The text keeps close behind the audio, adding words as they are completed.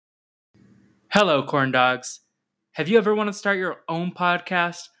Hello, corn dogs. Have you ever wanted to start your own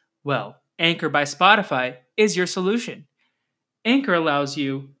podcast? Well, Anchor by Spotify is your solution. Anchor allows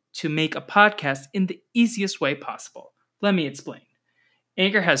you to make a podcast in the easiest way possible. Let me explain.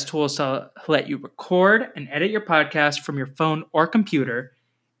 Anchor has tools to let you record and edit your podcast from your phone or computer.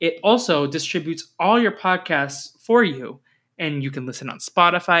 It also distributes all your podcasts for you, and you can listen on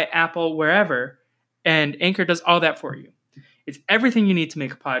Spotify, Apple, wherever, and Anchor does all that for you. It's everything you need to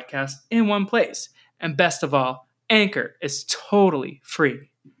make a podcast in one place. And best of all, Anchor is totally free.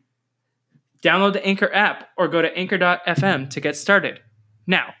 Download the Anchor app or go to anchor.fm to get started.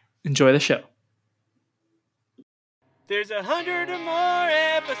 Now, enjoy the show. There's 100 or more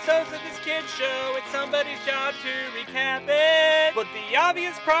episodes of this kid's show. It's somebody's job to recap it. But the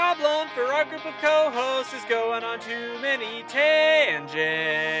obvious problem for our group of co-hosts is going on too many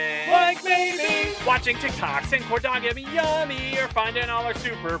tangents. Like maybe watching TikToks and corn dog yummy, or finding all our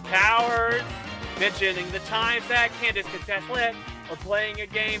superpowers. Mentioning the times that Candace gets gaslit, or playing a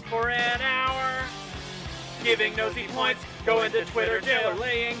game for an hour. Giving nosy points, going to Twitter jail, or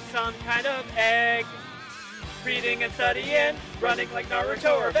laying some kind of egg. Reading and studying, running like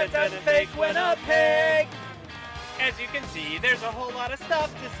Naruto, or events as fake Winnipeg. As you can see, there's a whole lot of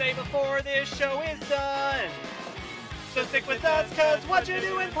stuff to say before this show is done. So stick with us, cause What You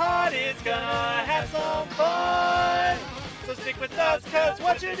Doing Pod is gonna have some fun. So stick with us, cause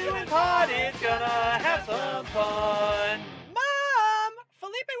What You Doing Pod is gonna have some fun. Mom!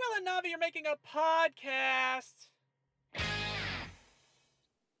 Felipe, Will, and Navi are making a podcast.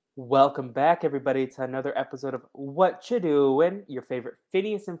 Welcome back, everybody, to another episode of What You Doing, your favorite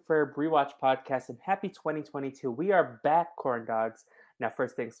Phineas and Ferb rewatch podcast, and happy 2022. We are back, corn dogs. Now,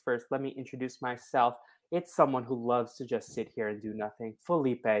 first things first, let me introduce myself. It's someone who loves to just sit here and do nothing.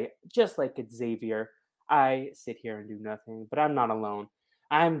 Felipe, just like it's Xavier, I sit here and do nothing, but I'm not alone.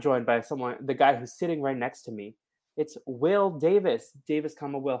 I'm joined by the guy who's sitting right next to me. It's Will Davis. Davis,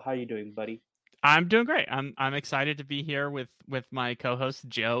 Will, how are you doing, buddy? I'm doing great. I'm excited to be here with my co-hosts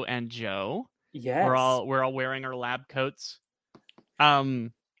Joe and Joe. Yes. We're all wearing our lab coats.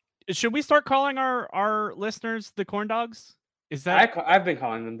 Should we start calling our listeners the corn dogs? Is that I've been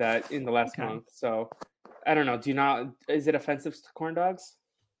calling them that in the last month, so I don't know. Is it offensive to corn dogs?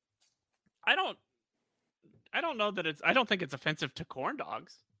 I don't know that I don't think it's offensive to corn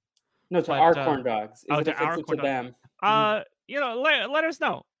dogs. No, to our corn dogs. Is it to offensive to them? Let us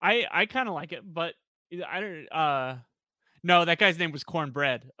know. I kind of like it, but I don't. No, that guy's name was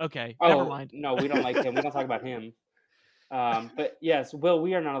Cornbread. Okay, never mind. No, we don't like him. We don't talk about him. But yes, Will,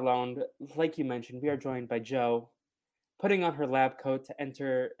 we are not alone. Like you mentioned, we are joined by Joe, putting on her lab coat to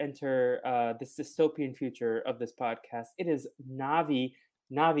enter this dystopian future of this podcast. It is Navi.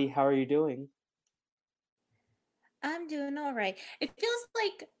 Navi, how are you doing? I'm doing all right. It feels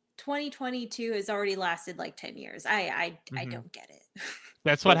like 2022 has already lasted like 10 years. I don't get it.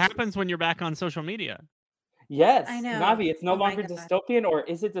 That's what happens when you're back on social media. Yes, I know. Navi, it's no Oh my longer God. dystopian, or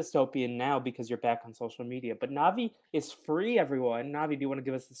is it dystopian now because you're back on social media? But Navi is free, everyone. Navi, do you want to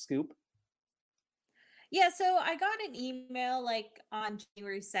give us the scoop? Yeah, so I got an email like on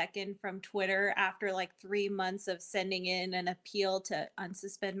January 2nd from Twitter after like 3 months of sending in an appeal to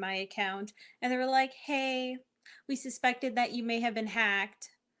unsuspend my account. And they were like, hey, we suspected that you may have been hacked.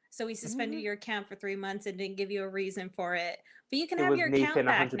 So we suspended your account for 3 months and didn't give you a reason for it. But you can It have was your Nathan, account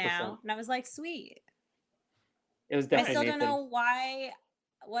back 100%. now. And I was like, sweet. It was I definitely still Nathan. don't know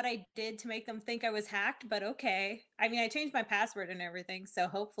what I did to make them think I was hacked, but okay. I mean, I changed my password and everything, so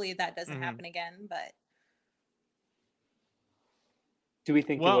hopefully that doesn't happen again, but Do we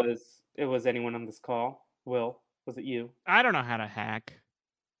think it was anyone on this call? Will, was it you? I don't know how to hack.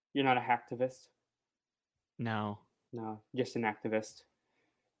 You're not a hacktivist? No, just an activist.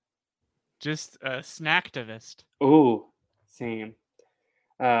 just a snacktivist. Ooh, same.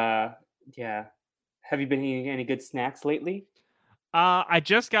 Yeah. Have you been eating any good snacks lately? I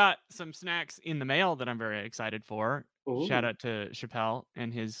just got some snacks in the mail that I'm very excited for. Ooh. Shout out to Chappelle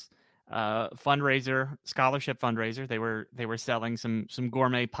and his scholarship fundraiser. They were selling some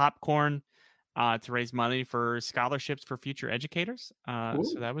gourmet popcorn to raise money for scholarships for future educators.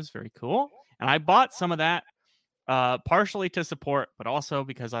 So that was very cool. And I bought some of that partially to support, but also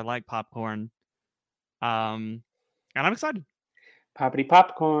because I like popcorn. And I'm excited. Poppity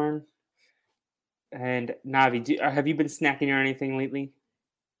popcorn. And Navi, have you been snacking or anything lately?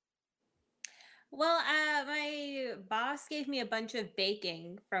 well, my boss gave me a bunch of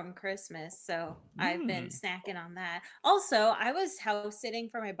baking from Christmas, so I've been snacking on that. Also, I was house sitting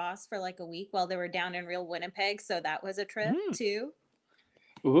for my boss for like a week while they were down in real Winnipeg, so that was a trip too.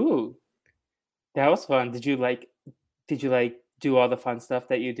 Ooh, that was fun. Did you do all the fun stuff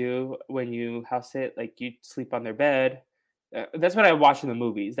that you do when you house sit. Like you sleep on their bed. That's what I watch in the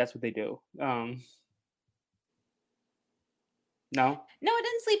movies. That's what they do. No. No, I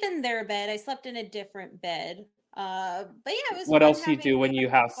didn't sleep in their bed. I slept in a different bed. But yeah, it was What fun else do you do having when you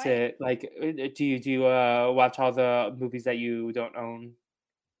house quiet. sit? Like, do you watch all the movies that you don't own?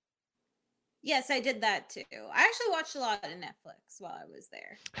 Yes, I did that too. I actually watched a lot of Netflix while I was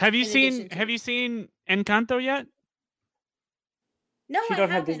there. Have you In addition seen Have to you seen Encanto yet? No, She I don't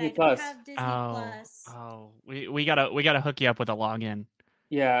have haven't. Disney I don't Plus. have Disney Plus. We gotta hook you up with a login.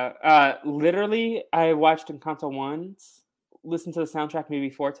 Yeah, literally, I watched Encanto once, listened to the soundtrack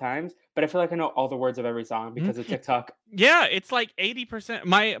maybe 4 times, but I feel like I know all the words of every song because of TikTok. Yeah, it's like 80%.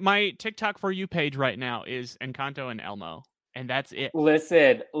 My TikTok for you page right now is Encanto and Elmo, and that's it.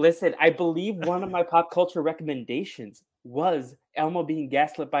 Listen, I believe one of my pop culture recommendations was Elmo being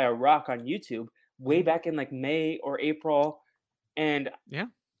gaslit by a rock on YouTube way back in like May or April, and Yeah,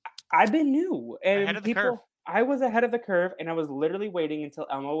 I've been new, ahead and of the curve. I was ahead of the curve, and I was literally waiting until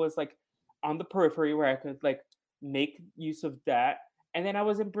Elmo was like on the periphery where I could like make use of that. And then I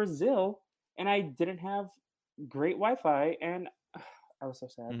was in Brazil, and I didn't have great Wi-Fi, and I was so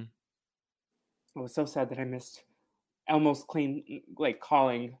sad. Mm. I was so sad that I missed Elmo's clean like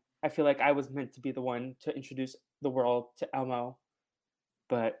calling. I feel like I was meant to be the one to introduce the world to Elmo,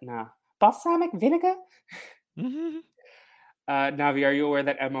 but nah. Balsamic vinegar. Mhm. Navi, are you aware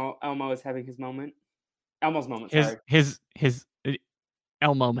that Elmo is having his moment? Elmo's moment, His sorry. his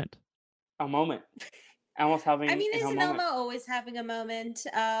El moment. A moment. Elmo's having I mean, an isn't moment. Elmo always having a moment?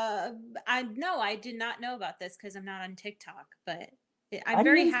 I did not know about this because I'm not on TikTok, but I'm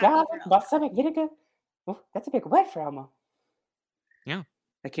very Onions, happy garlic, for Elmo. balsamic vinegar. Oh, that's a big word for Elmo. Yeah.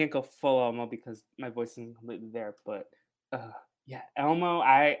 I can't go full Elmo because my voice isn't completely there, but yeah, Elmo,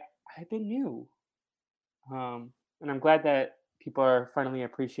 I've been new. And I'm glad that people are finally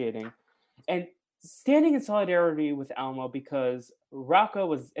appreciating and standing in solidarity with Elmo because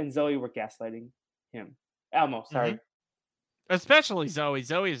Rocco and Zoe were gaslighting him. Elmo, sorry. Especially Zoe.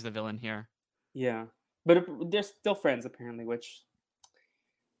 Zoe is the villain here. Yeah, but they're still friends apparently, which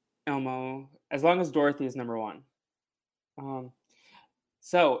Elmo, as long as Dorothy is number one.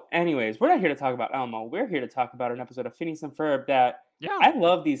 So, anyways, we're not here to talk about Elmo. We're here to talk about an episode of Phineas and Ferb that Yeah. I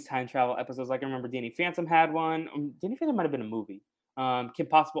love these time travel episodes. Like I remember Danny Phantom had one. Danny Phantom might have been a movie. Kim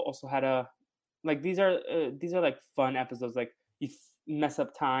Possible also had a like these are like fun episodes. Like you mess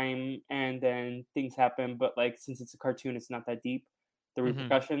up time and then things happen, but like since it's a cartoon, it's not that deep. The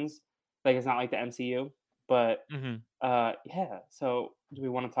repercussions, like it's not like the MCU. But yeah. So, do we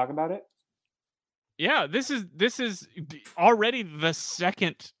want to talk about it? Yeah, this is already the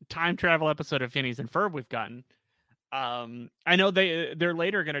second time travel episode of Phineas and Ferb we've gotten. I know they're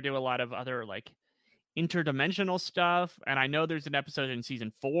later going to do a lot of other like interdimensional stuff, and I know there's an episode in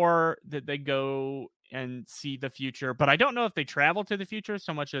season 4 that they go and see the future, but I don't know if they travel to the future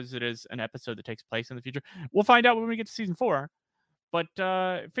so much as it is an episode that takes place in the future. We'll find out when we get to season 4. But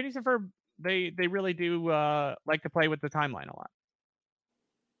Phineas and Ferb, they really do like to play with the timeline a lot.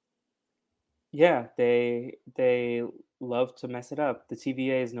 Yeah, they love to mess it up. The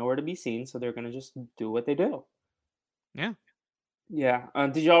TVA is nowhere to be seen, so they're gonna just do what they do. Yeah. Yeah.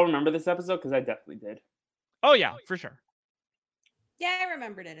 Did y'all remember this episode? Because I definitely did. Oh yeah, for sure. Yeah, I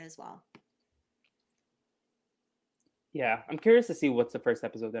remembered it as well. Yeah, I'm curious to see what's the first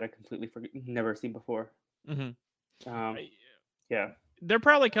episode that I completely never seen before. Yeah, they're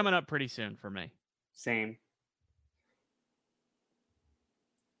probably coming up pretty soon for me. Same.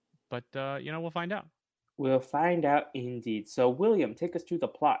 But we'll find out. We'll find out indeed. So, William, take us through the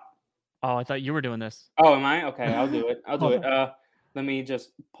plot. Oh, I thought you were doing this. Oh, am I? Okay, I'll do it. I'll do it. Let me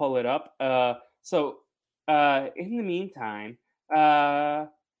just pull it up. So, in the meantime, what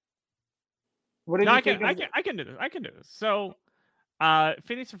did you think? I can do this. I can do this. So,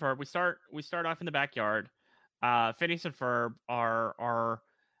 Phineas and Ferb, we start off in the backyard. Phineas and Ferb are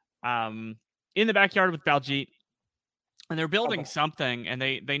in the backyard with Baljeet, and they're building something, and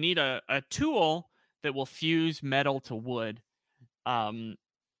they need a tool that will fuse metal to wood.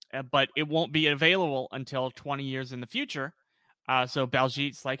 But it won't be available until 20 years in the future. So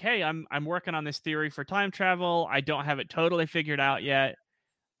Baljeet's like, hey, I'm working on this theory for time travel. I don't have it totally figured out yet.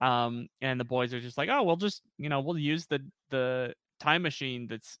 And the boys are just like, oh, we'll just, we'll use the time machine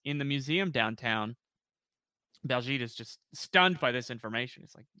that's in the museum downtown. Baljeet is just stunned by this information.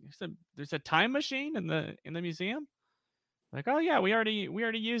 It's like, there's a time machine in the museum? Like, oh yeah, we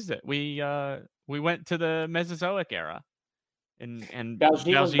already used it. We went to the Mesozoic era. And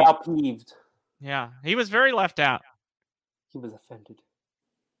Baljeet was Balpeeved. Yeah, he was very left out. He was offended.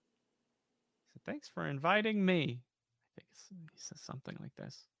 So thanks for inviting me. think he says something like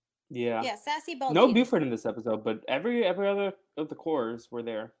this. Yeah. Yeah, sassy Baldine. No Buford in this episode, but every other of the cores were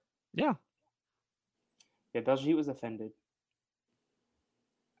there. Yeah. Yeah, Baljeet was offended.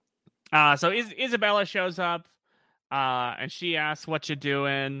 So Isabella shows up, and she asks, "What you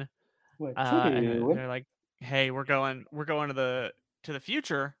doing?" What And you doing? they're like, "Hey, we're going to the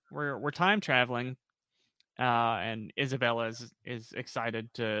future. We're time traveling." And Isabella is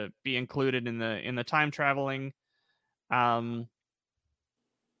excited to be included in the time traveling, the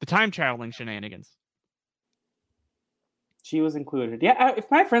time traveling shenanigans. She was included. Yeah, if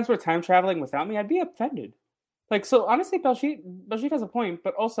my friends were time traveling without me, I'd be offended. Like, so honestly, Baljeet has a point,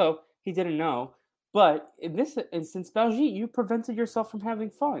 but also he didn't know. But in this instance, Baljeet, you prevented yourself from having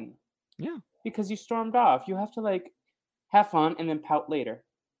fun. Yeah. Because you stormed off. You have to, like, have fun and then pout later.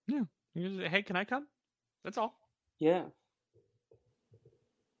 Yeah. Hey, can I come? That's all. Yeah.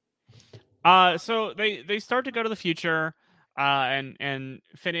 So they start to go to the future, and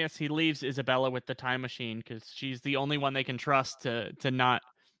Phineas, he leaves Isabella with the time machine because she's the only one they can trust to not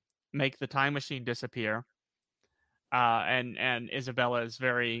make the time machine disappear. And Isabella is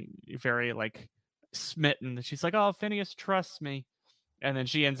very, very like smitten. She's like, "Oh, Phineas trusts me," and then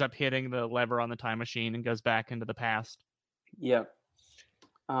she ends up hitting the lever on the time machine and goes back into the past. Yeah.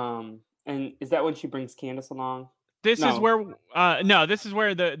 And is that when she brings Candace along? This No. is where this is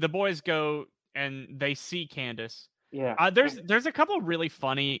where the boys go and they see Candace. Yeah. There's a couple really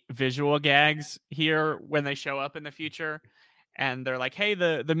funny visual gags here when they show up in the future, and they're like, "Hey,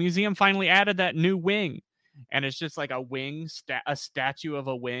 the museum finally added that new wing," and it's just like a wing, a statue of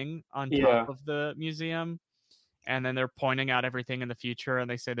a wing on top of the museum, and then they're pointing out everything in the future, and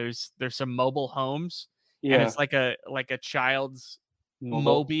they say there's some mobile homes, and it's like a child's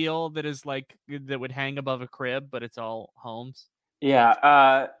mobile that is like that would hang above a crib, but it's all homes.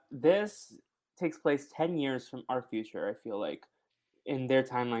 Yeah. This takes place 10 years from our future, I feel like, in their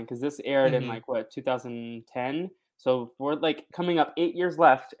timeline, because this aired in like 2010. So we're like coming up 8 years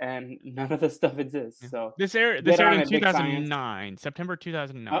left, and none of this stuff exists. So this aired in 2009, September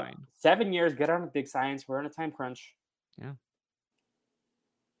 2009. 7 years. Get on with Big Science. We're on a time crunch. Yeah.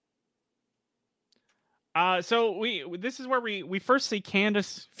 So this is where we first see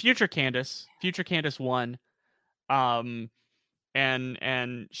Candace, future Candace 1. And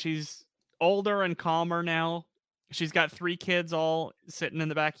she's older and calmer now. She's got 3 kids all sitting in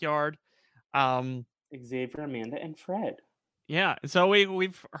the backyard. Xavier, Amanda, and Fred. Yeah. So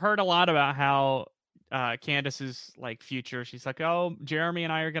we've heard a lot about how Candace's like future. She's like, "Oh, Jeremy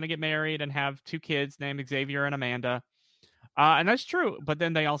and I are going to get married and have 2 kids named Xavier and Amanda." And that's true. But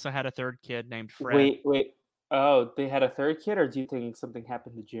then they also had a 3rd kid named Fred. Wait. Oh, they had a 3rd kid, or do you think something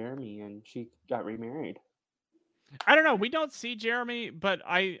happened to Jeremy and she got remarried? I don't know. We don't see Jeremy, but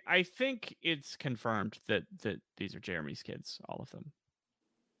I think it's confirmed that these are Jeremy's kids, all of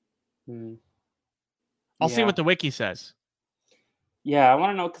them. I'll see what the wiki says. Yeah, I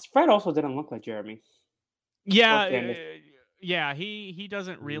want to know, because Fred also didn't look like Jeremy. Yeah, yeah. He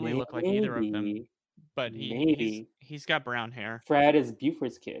doesn't really look like either of them, but he's got brown hair. Fred is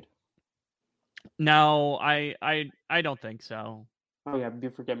Buford's kid. No, I don't think so. Oh yeah,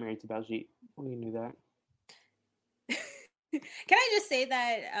 Buford got married to Baljeet. We knew that. Can I just say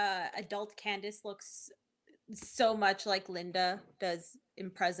that adult Candace looks so much like Linda does in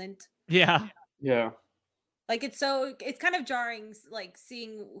Present? Yeah. Like it's kind of jarring, like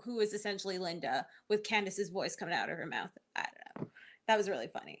seeing who is essentially Linda with Candace's voice coming out of her mouth. I don't know. That was really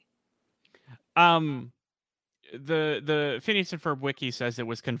funny. The Phineas and Ferb wiki says it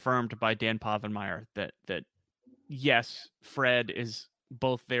was confirmed by Dan Povenmire that yes, Fred is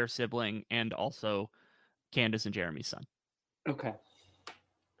both their sibling and also Candace and Jeremy's son. Okay.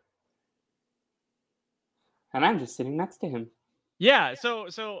 And I'm just sitting next to him. Yeah, so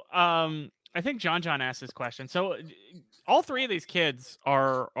I think John asked this question. So all 3 of these kids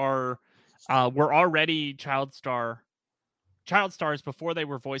were already child stars before they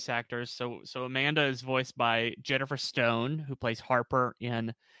were voice actors. So Amanda is voiced by Jennifer Stone, who plays Harper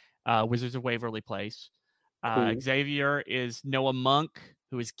in Wizards of Waverly Place. Cool. Xavier is Noah Monk,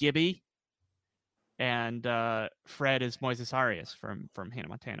 who is Gibby. And Fred is Moises Arias from Hannah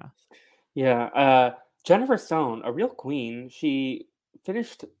Montana. Yeah, Jennifer Stone, a real queen. She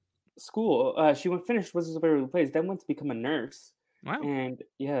finished school. She finished Wizards of Waverly Place, then went to become a nurse. Wow. And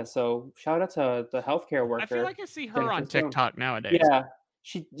yeah, so shout out to the healthcare worker. I feel like I see her Jennifer on Stone. TikTok nowadays. Yeah,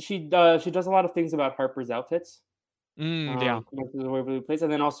 she does a lot of things about Harper's outfits. Yeah. Wizards of Waverly Place,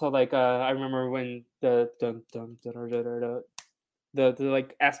 and then also like I remember when the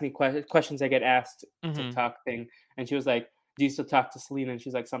like ask me questions I get asked TikTok thing, and she was like, "Do you still talk to Selena?" And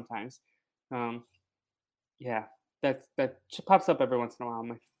she's like, "Sometimes." Yeah. that pops up every once in a while on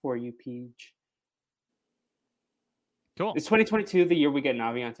my For You page. Cool. Is 2022 the year we get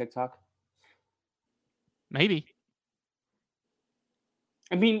Navi on TikTok? Maybe.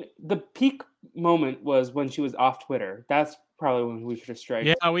 I mean, the peak moment was when she was off Twitter. That's probably when we should have striked.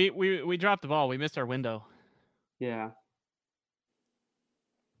 Yeah, we dropped the ball. We missed our window. Yeah.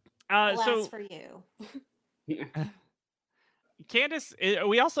 Alas So for you. Candace,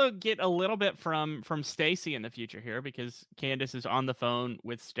 we also get a little bit from Stacy in the future here because Candace is on the phone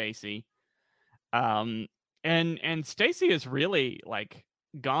with Stacy. And Stacy has really like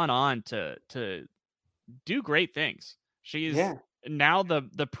gone on to do great things. She's now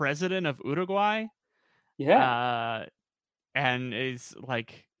the president of Uruguay. Yeah. And is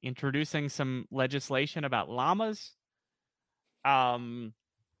like introducing some legislation about llamas. But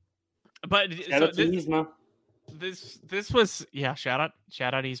Shout out to Yzma. This was shout out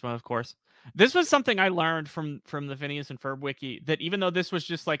Yzma, of course. This was something I learned from the Phineas and Ferb wiki, that even though this was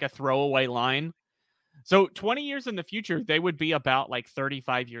just like a throwaway line, so 20 years in the future they would be about like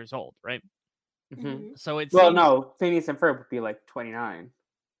 35 years old, right? Mm-hmm. So it's no, Phineas and Ferb would be like 29.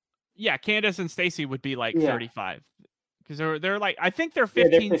 Yeah, Candace and Stacy would be like 35. Because they're like, I think they're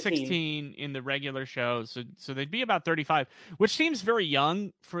 15, 16 in the regular show, so they'd be about 35, which seems very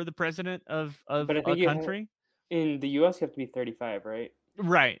young for the president of a country. In the U.S., you have to be 35, right?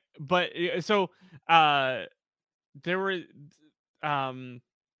 Right, but so there were, I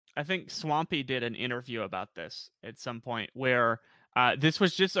think Swampy did an interview about this at some point where this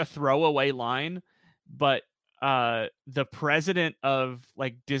was just a throwaway line, but the president of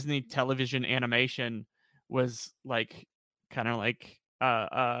like Disney Television Animation was like kind of like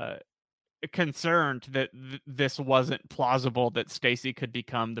concerned that this wasn't plausible that Stacy could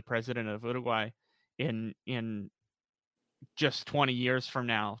become the president of Uruguay in just 20 years from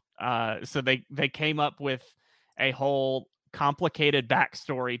now. So they came up with a whole complicated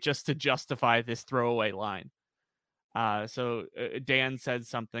backstory just to justify this throwaway line. So Dan said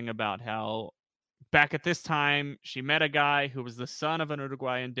something about how back at this time she met a guy who was the son of an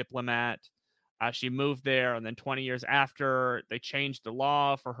Uruguayan diplomat. She moved there, and then 20 years after, they changed the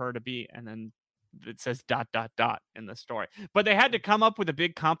law for her to be, and then it says ... in the story. But they had to come up with a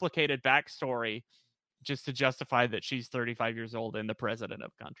big, complicated backstory just to justify that she's 35 years old and the president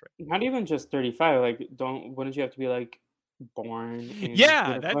of country. Not even just 35. Like, wouldn't you have to be like born?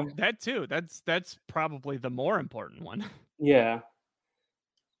 Yeah, that too. That's probably the more important one. Yeah,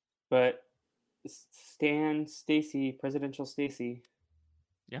 but Stacy, presidential Stacy.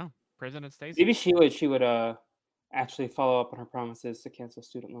 Yeah. President Stacy. Maybe she would actually follow up on her promises to cancel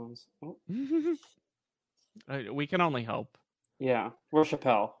student loans. Oh. We can only hope. Yeah, or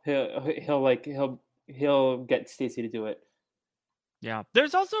Chappelle. He'll get Stacy to do it. Yeah.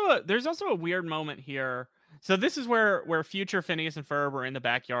 There's also a weird moment here. So this is where future Phineas and Ferb are in the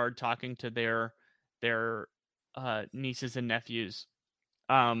backyard talking to their nieces and nephews.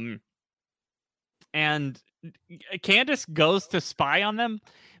 And Candace goes to spy on them,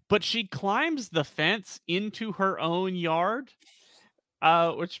 but she climbs the fence into her own yard,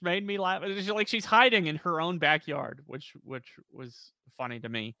 which made me laugh. Like she's hiding in her own backyard, which was funny to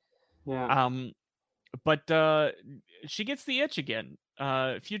me. Yeah. But she gets the itch again.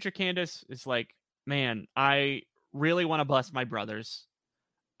 Future Candace is like, man, I really want to bust my brothers.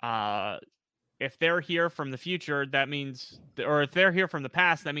 If they're here from the future, that means, or if they're here from the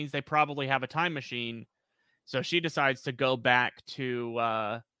past, that means they probably have a time machine. So she decides to go back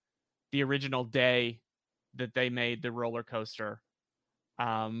to the original day that they made the roller coaster.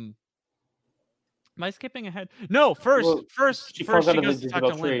 Am I skipping ahead? No, first she goes to talk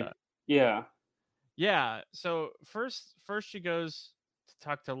to Linda. Yeah. Yeah. So first she goes to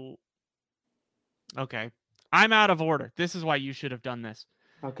talk to. Okay, I'm out of order. This is why you should have done this.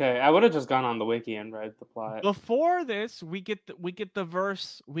 Okay, I would have just gone on the wiki and read the plot. Before this, we get the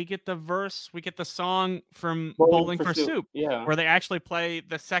verse, we get the song from Bowling for Soup, yeah, where they actually play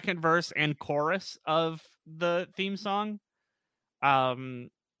the second verse and chorus of the theme song.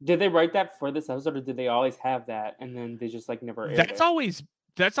 Did they write that for this episode, or did they always have that and then they just like never aired it?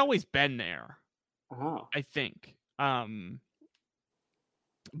 That's always been there. Oh, I think.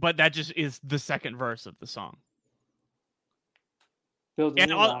 But that just is the second verse of the song.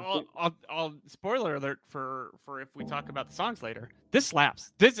 And I'll spoiler alert for if we talk about the songs later. This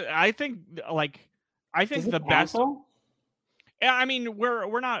slaps. I think the best. Yeah, I mean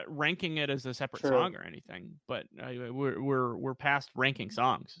we're not ranking it as a separate song or anything, but we're past ranking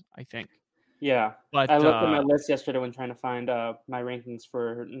songs, I think. Yeah, but I looked at my list yesterday when trying to find my rankings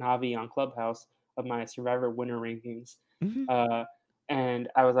for Navi on Clubhouse of my Survivor winner rankings, and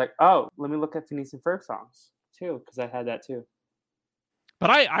I was like, oh, let me look at Phineas and Ferb songs too, because I had that too. But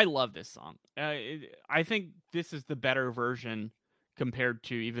I love this song. I think this is the better version compared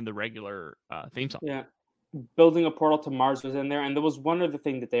to even the regular theme song. Yeah. Building a portal to Mars was in there, and there was one other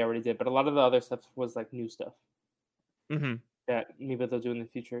thing that they already did, but a lot of the other stuff was like new stuff Mm-hmm. that maybe they'll do in the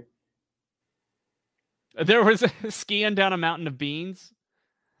future. There was skiing down a mountain of beans.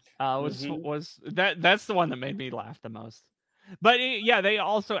 Mhm. Was that's the one that made me laugh the most. But yeah, they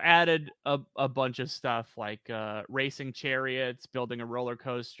also added a bunch of stuff like racing chariots, building a roller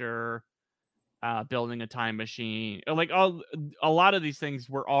coaster, building a time machine. Like a lot of these things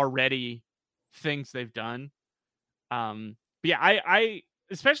were already things they've done. But yeah, I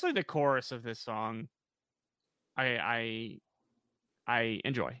especially the chorus of this song, I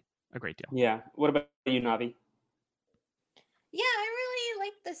enjoy a great deal. Yeah. What about you, Navi? Yeah, I really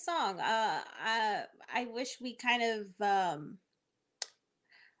like this song. I wish we kind of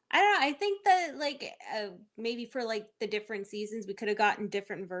I don't know. I think that like maybe for like the different seasons, we could have gotten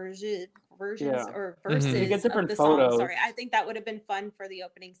different versions Yeah. or Mhm. We get verses of different the song. Sorry, photos. I think that would have been fun for the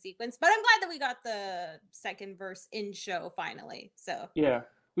opening sequence. But I'm glad that we got the second verse in show finally. So Yeah.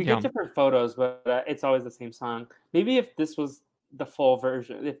 We Yeah. get different photos, but it's always the same song. Maybe if this was the full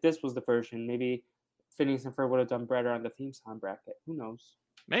version, if this was the version, maybe Phineas and Ferb would have done better on the theme song bracket. Who knows?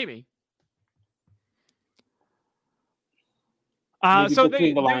 Maybe. Maybe So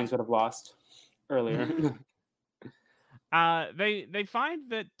Between the Lines would have lost earlier. they find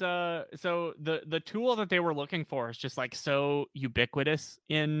that so the tool that they were looking for is just like so ubiquitous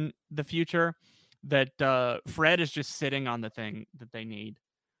in the future that Fred is just sitting on the thing that they need.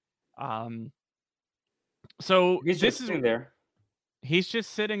 So He's this just is sitting there. he's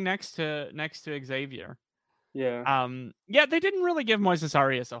just sitting next to Xavier. Yeah. Yeah, they didn't really give Moises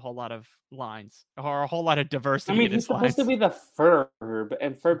Arias a whole lot of lines or a whole lot of I diversity mean, in he's his supposed to lines. be the Ferb,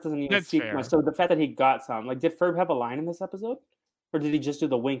 and Ferb doesn't even That's speak much. fair. So the fact that he got some, like, did Ferb have a line in this episode, or did he just do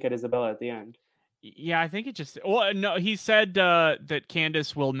the wink at Isabella at the end? Yeah, I think it just. Well, no, he said that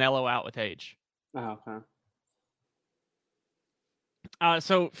Candace will mellow out with age. Oh, okay.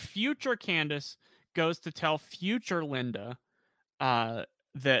 So future Candace goes to tell future Linda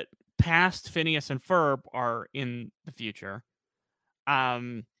that past Phineas and Ferb are in the future.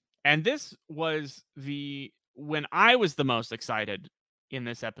 And this was when I was the most excited in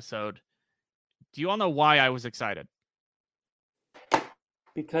this episode. Do you all know why I was excited?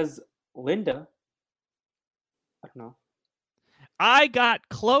 Because Linda, I don't know. I got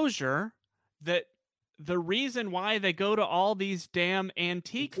closure that the reason why they go to all these damn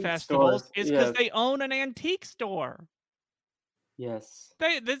antique festivals Stores, is because yes. they own an antique store. Yes.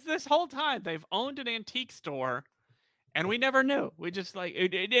 This whole time they've owned an antique store, and we never knew. We just like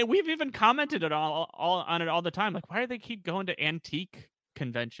we've even commented it all on it all the time. Like, why do they keep going to antique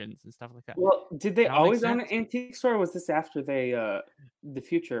conventions and stuff like that? Well, did they It all makes always own an sense. antique store, or was this after they, the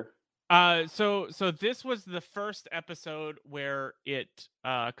future? So this was the first episode where it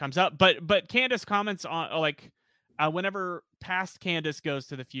comes up, but Candace comments on like whenever past Candace goes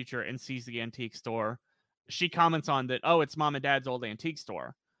to the future and sees the antique store, she comments on that. Oh, it's mom and dad's old antique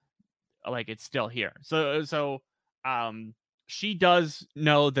store. Like it's still here. So she does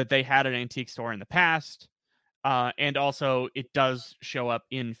know that they had an antique store in the past, and also it does show up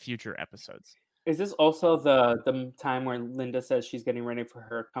in future episodes. Is this also the time where Linda says she's getting ready for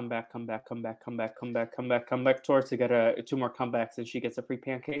her comeback tour to get 2 more comebacks, and she gets a free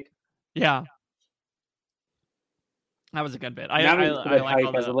pancake? Yeah, that was a good bit. I Now I'm like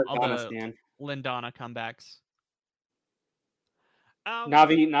all as a the Lindana stan. Lindana comebacks.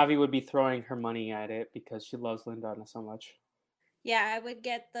 Navi would be throwing her money at it because she loves Lindana so much. yeah, I would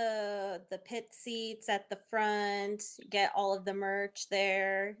get the pit seats at the front, get all of the merch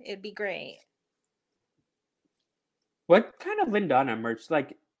there. It'd be great. What kind of Lindana merch,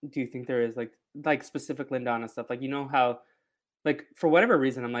 like, do you think there is, like specific Lindana stuff? Like, you know how, like, for whatever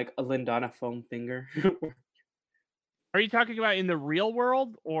reason, I'm like a Lindana foam finger. Are you talking about in the real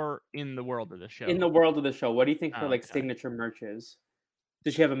world or in the world of the show? In the world of the show, what do you think her, Oh, like, okay. signature merch is?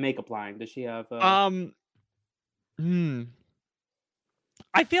 Does she have a makeup line? Does she have,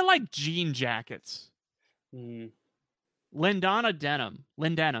 I feel like jean jackets. Lindana denim.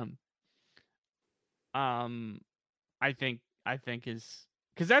 Lindenim. I think is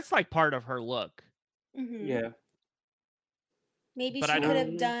because that's like part of her look. Mm-hmm. Yeah. Maybe But she I could don't-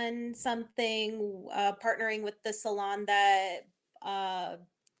 have done something partnering with the salon that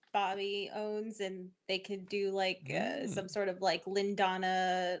Bobby owns, and they could do like some sort of like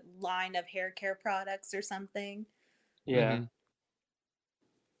Lindana line of hair care products or something. Yeah. Mhm.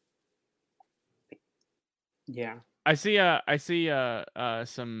 Yeah. I see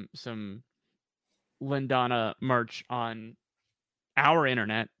some Lindana merch on our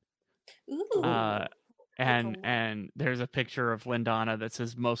internet. Ooh. And there's a picture of Lindana that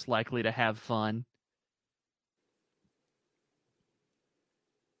says most likely to have fun.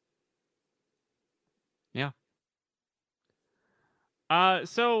 Yeah.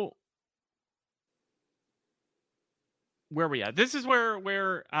 So where are we at? This is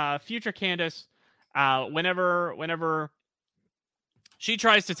where future Candace, whenever she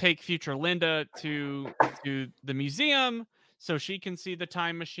tries to take future Linda to the museum so she can see the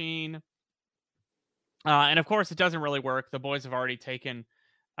time machine. And of course, it doesn't really work. The boys have already taken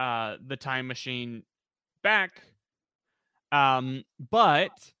the time machine back.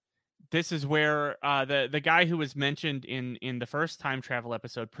 But this is where the guy who was mentioned in the first time travel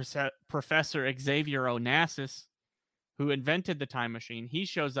episode, Professor Xavier Onassis, who invented the time machine, he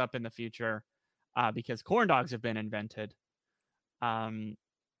shows up in the future because corn dogs have been invented. Yummy,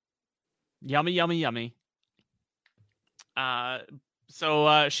 yummy, yummy.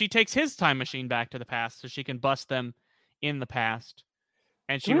 So she takes his time machine back to the past so she can bust them in the past.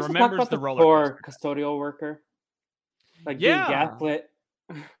 And she remembers the roller coaster. Custodial worker. Like Yeah. being gaslit.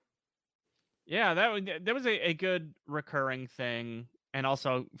 Yeah, that was a good recurring thing, and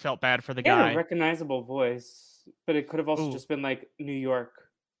also felt bad for the He had guy. a recognizable voice, but it could have also just been like New York.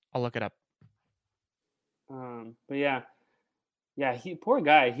 I'll look it up. But yeah, poor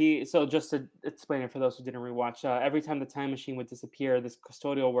guy. So just to explain it for those who didn't rewatch, every time the time machine would disappear, this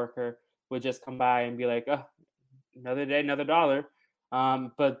custodial worker would just come by and be like, "Oh, another day, another dollar."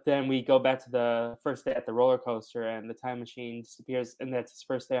 But then we go back to the first day at the roller coaster, and the time machine disappears, and that's his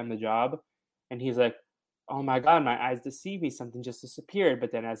first day on the job. And he's like, "Oh my God, my eyes deceive me. Something just disappeared."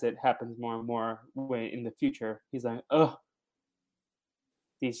 But then as it happens more and more in the future, he's like, "Oh,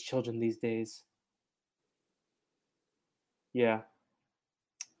 these children these days." Yeah.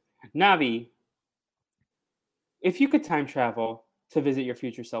 Navi, if you could time travel to visit your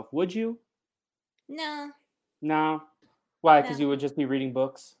future self, would you? No. No. Why? Because No. you would just be reading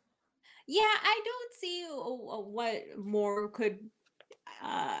books? Yeah, I don't see what more could,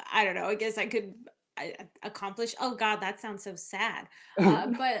 I don't know, I guess I could accomplish. Oh God, that sounds so sad. But I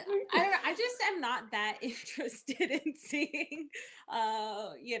don't know, I just am not that interested in seeing,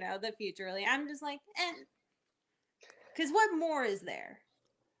 the future. Really, I'm just like, because what more is there?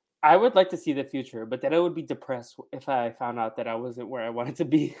 I would like to see the future, but then I would be depressed if I found out that I wasn't where I wanted to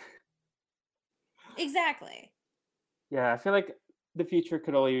be. Exactly. Yeah, I feel like the future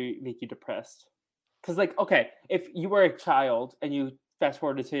could only make you depressed. Because, like, okay, if you were a child and you fast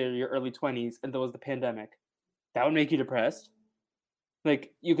forwarded to your early 20s and there was the pandemic, that would make you depressed.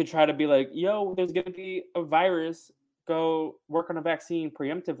 Like, you could try to be like, yo, there's going to be a virus, go work on a vaccine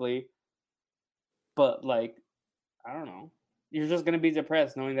preemptively. But, like, I don't know. You're just going to be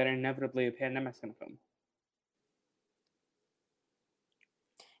depressed knowing that inevitably a pandemic's going to come.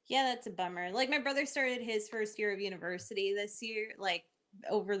 Yeah, that's a bummer. Like, my brother started his first year of university this year, like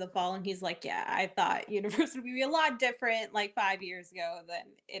over the fall, and he's like, yeah, I thought university would be a lot different like 5 years ago than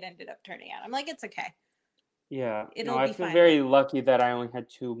it ended up turning out. I'm like, it's okay. Yeah. It'll I be feel fine. very lucky that I only had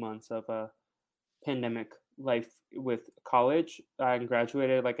 2 months of a pandemic life with college. I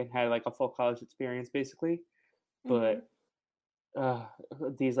graduated and had like a full college experience basically. But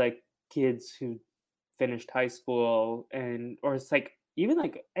these like kids who finished high school or it's like even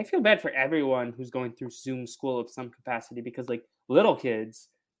like I feel bad for everyone who's going through Zoom school of some capacity because like little kids,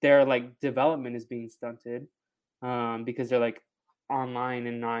 their like development is being stunted because they're like online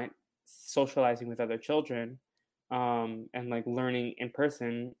and not socializing with other children and like learning in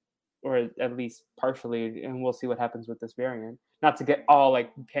person or at least partially, and we'll see what happens with this variant. Not to get all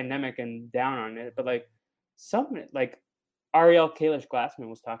like pandemic and down on it, but like some like Ariel Kalish Glassman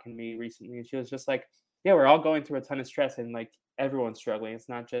was talking to me recently, and she was just like, "Yeah, we're all going through a ton of stress, and like everyone's struggling. It's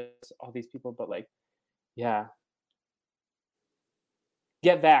not just all these people, but like, yeah,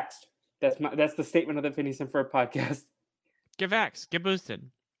 get vaxxed." That's the statement of the Phineas and Ferb podcast. Get vaxxed. Get boosted.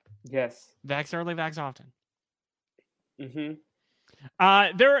 Yes. Vax early, vax often. Mm-hmm.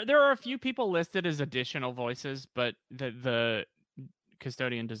 There are a few people listed as additional voices, but the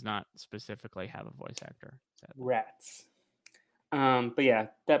custodian does not specifically have a voice actor. Rats. But yeah,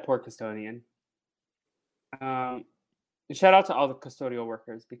 that poor custodian. Shout out to all the custodial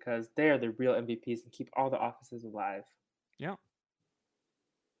workers because they are the real MVPs and keep all the offices alive. Yeah.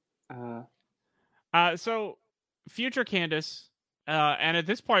 So future Candace, and at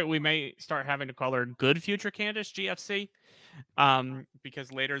this point we may start having to call her good future Candace GFC,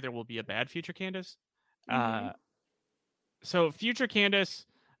 because later there will be a bad future Candace. So future Candace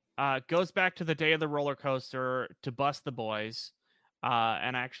goes back to the day of the roller coaster to bust the boys,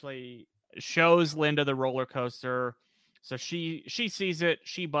 and actually shows Linda the roller coaster. So she sees it.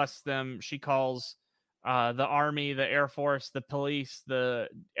 She busts them. She calls the army, the Air Force, the police,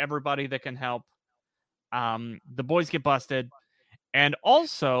 everybody that can help. The boys get busted, and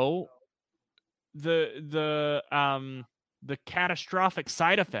also the catastrophic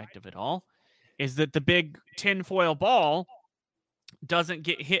side effect of it all is that the big tinfoil ball doesn't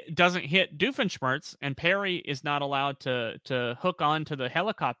hit Doofenshmirtz, and Perry is not allowed to hook on to the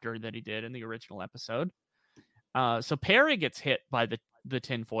helicopter that he did in the original episode. So Perry gets hit by the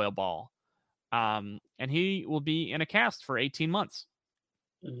tinfoil ball, and he will be in a cast for 18 months.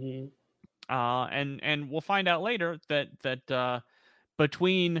 Mm-hmm. And we'll find out later that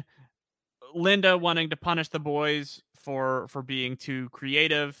between Linda wanting to punish the boys for being too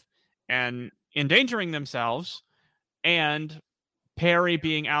creative and endangering themselves, and Perry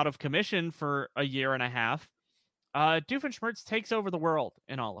being out of commission for a year and a half, Doofenshmirtz takes over the world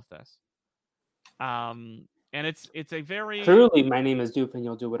in all of this. And it's a very truly, my name is Doof, and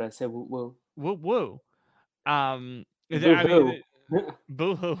you'll do what I say. Woo woo. Woo woo. I Boo-boo. mean,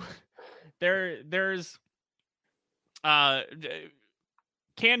 boo hoo. There's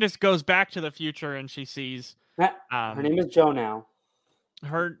Candace goes back to the future and she sees Her name is Joe now.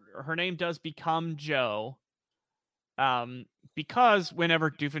 Her name does become Joe. Because whenever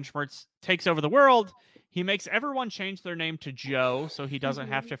Doofenshmirtz takes over the world, he makes everyone change their name to Joe so he doesn't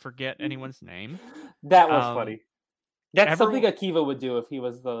have to forget anyone's name. That was funny. That's something Akiva would do if he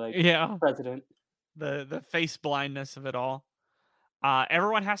was the president. The face blindness of it all.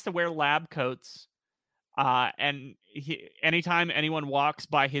 Everyone has to wear lab coats. And anytime anyone walks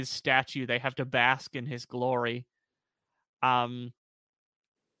by his statue, they have to bask in his glory.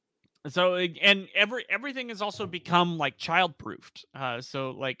 So and everything has also become like child-proofed.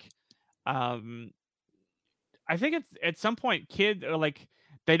 So like, I think at some point,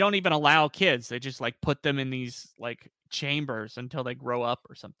 they don't even allow kids. They just like put them in these like chambers until they grow up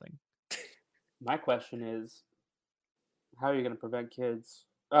or something. My question is, how are you going to prevent kids?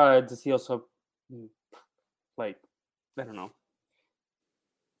 Does he also, like, I don't know.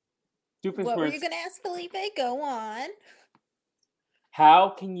 What were you going to ask, Felipe? Go on. How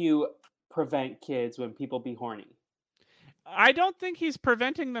can you prevent kids when people be horny? I don't think he's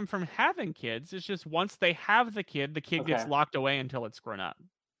preventing them from having kids. It's just once they have the kid gets locked away until it's grown up.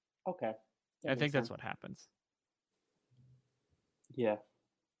 Okay. I think that's what happens. Yeah.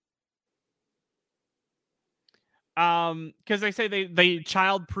 Because they say they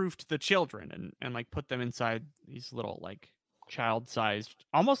child-proofed the children and like put them inside these little like child-sized,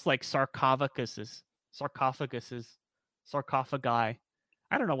 almost like sarcophagi.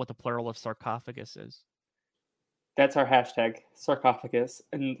 I don't know what the plural of sarcophagus is. That's our hashtag, sarcophagus,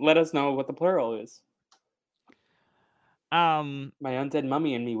 and let us know what the plural is. My undead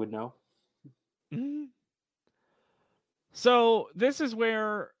mummy and me would know. Mm-hmm. So this is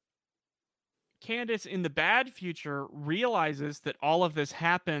where Candace in the bad future realizes that all of this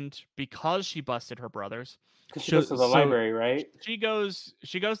happened because she busted her brothers. Because she goes to the library, right? She goes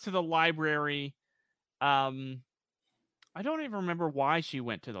to the library. I don't even remember why she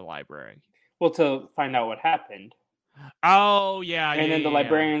went to the library. Well, to find out what happened. Oh, yeah. And then the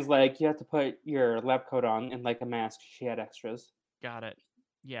librarian's like, you have to put your lab coat on and like a mask. She had extras. Got it.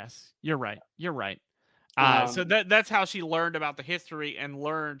 Yes, you're right. So that's how she learned about the history and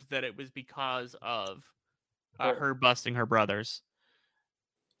learned that it was because of her busting her brothers.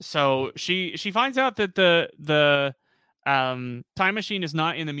 So she finds out that the time machine is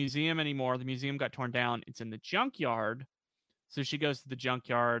not in the museum anymore. The museum got torn down. It's in the junkyard. So she goes to the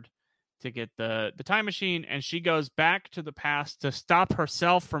junkyard to get the time machine, and she goes back to the past to stop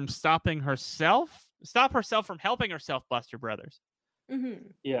herself from helping herself bust her brothers. Mm-hmm.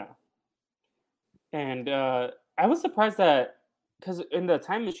 Yeah. And I was surprised that, because in the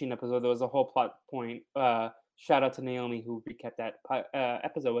time machine episode, there was a whole plot point. Shout out to Naomi who recapped that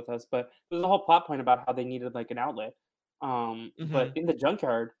episode with us. But there was a whole plot point about how they needed like an outlet. But in the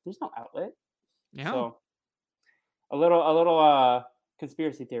junkyard, there's no outlet. Yeah. So a little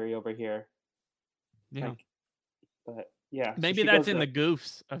conspiracy theory over here. Yeah. But yeah. Maybe that's in the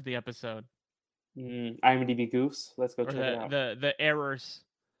goofs of the episode. IMDb goofs. Let's go check it out. The errors.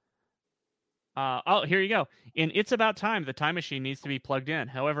 Here you go. In It's About Time, the time machine needs to be plugged in.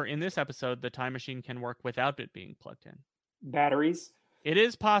 However, in this episode, the time machine can work without it being plugged in. Batteries? It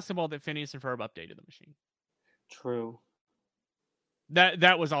is possible that Phineas and Ferb updated the machine. True.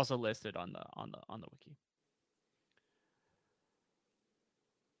 That was also listed on the wiki.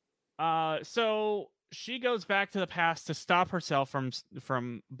 So she goes back to the past to stop herself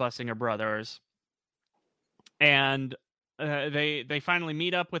from busting her brothers. And they finally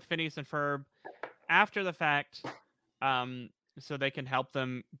meet up with Phineas and Ferb after the fact, so they can help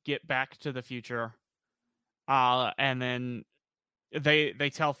them get back to the future. And then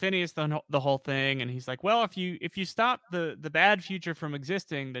they tell Phineas the whole thing, and he's like, well, if you stop the bad future from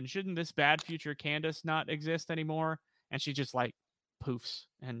existing, then shouldn't this bad future Candace not exist anymore? And she just like poofs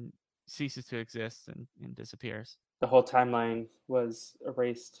and ceases to exist and disappears. The whole timeline was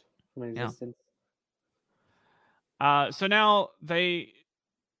erased from Yeah. existence. So now the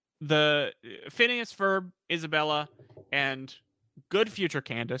Phineas, Ferb, Isabella, and good future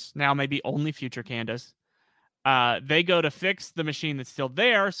Candace, now maybe only future Candace, they go to fix the machine that's still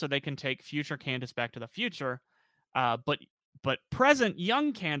there so they can take future Candace back to the future. But present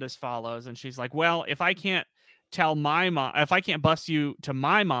young Candace follows, and she's like, well, if I can't tell my mom, if I can't bust you to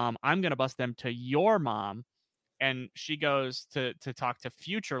my mom, I'm going to bust them to your mom. And she goes to talk to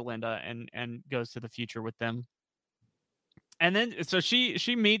future Linda and goes to the future with them. And then so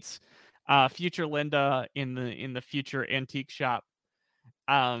she meets future Linda in the future antique shop.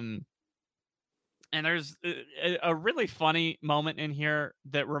 And there's a really funny moment in here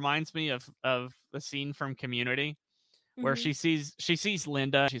that reminds me of the scene from Community where she sees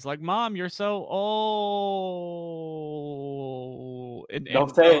Linda. She's like, "Mom, you're so old."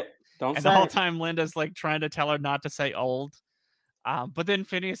 Don't say it. Don't and say the whole it. time Linda's like trying to tell her not to say old. But then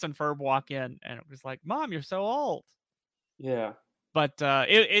Phineas and Ferb walk in and it was like, "Mom, you're so old." Yeah. But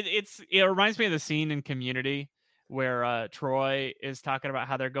it reminds me of the scene in Community where Troy is talking about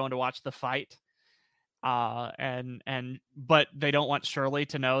how they're going to watch the fight. But they don't want Shirley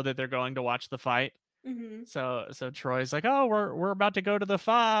to know that they're going to watch the fight. Mm-hmm. So Troy's like, "Oh, we're about to go to the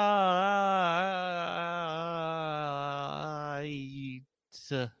fight."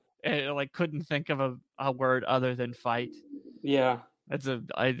 And, like, couldn't think of a word other than fight. Yeah.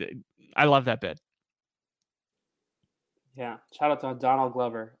 I love that bit. Yeah. Shout out to Donald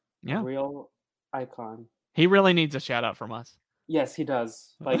Glover. Yeah. A real icon. He really needs a shout out from us. Yes, he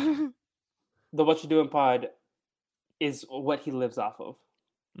does. Like the What You Doing pod is what he lives off of.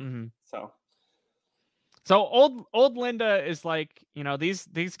 Mm-hmm. So old Linda is like,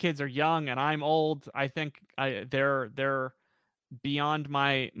 these kids are young and I'm old. I think they're beyond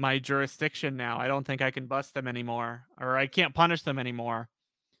my jurisdiction now. I don't think I can bust them anymore, or I can't punish them anymore.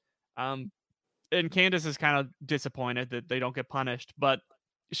 And Candace is kind of disappointed that they don't get punished, but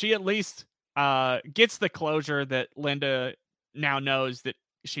she at least gets the closure that Linda now knows that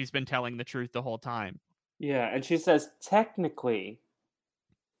she's been telling the truth the whole time. Yeah, and she says, technically,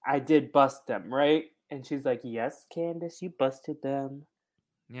 I did bust them, right? And she's like, yes, Candace, you busted them.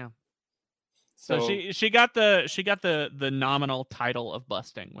 Yeah. So she got the nominal title of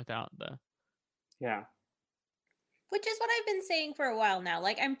busting without the. Yeah. Which is what I've been saying for a while now.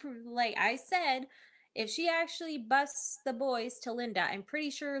 Like I said, if she actually busts the boys to Linda, I'm pretty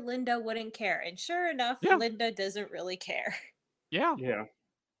sure Linda wouldn't care. And sure enough, Yeah. Linda doesn't really care. Yeah. Yeah.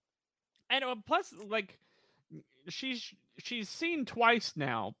 And plus, like, she's seen twice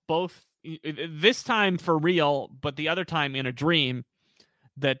now, both this time for real, but the other time in a dream.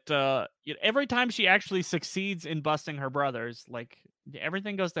 That every time she actually succeeds in busting her brothers, like,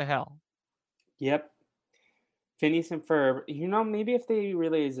 everything goes to hell. Yep. Phineas and Ferb, maybe if they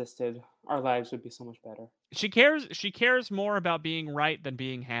really existed, our lives would be so much better. She cares more about being right than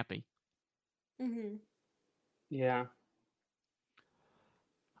being happy. Mm-hmm. Yeah.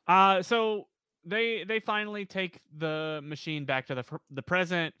 So they finally take the machine back to the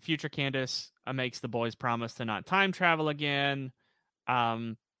present. Future Candace makes the boys promise to not time travel again.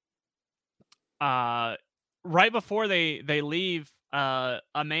 Right before they leave,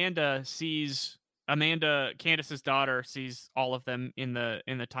 Candace's daughter, sees all of them in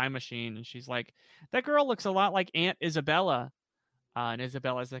the time machine, and she's like, "That girl looks a lot like Aunt Isabella." And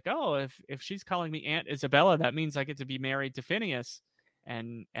Isabella's like, "Oh, if she's calling me Aunt Isabella, that means I get to be married to Phineas."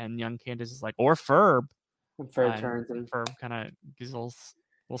 And young Candace is like, "Or Ferb." And Ferb turns and Ferb kind of gives a little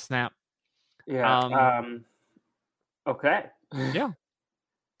snap. Yeah. Okay. Yeah.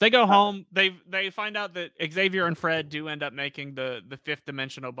 They go home. They find out that Xavier and Fred do end up making the fifth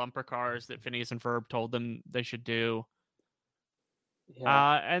dimensional bumper cars that Phineas and Ferb told them they should do.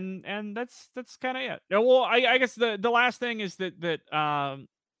 Yeah. And that's kind of it. Well, I guess the last thing is that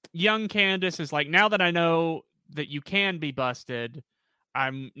young Candace is like, now that I know that you can be busted,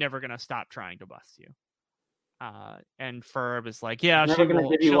 I'm never gonna stop trying to bust you. And Ferb is like, yeah,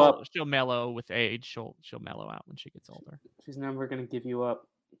 she'll mellow with age. She'll mellow out when she gets older. She's never gonna give you up.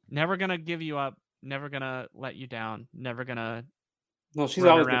 Never gonna give you up. Never gonna let you down. Never gonna. No, she's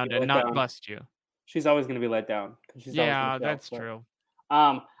run always around and not bust you. She's always gonna be let down. Yeah, that's true.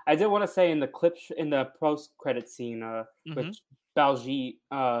 I I did want to say in the clip in the post-credit scene, with Baljeet,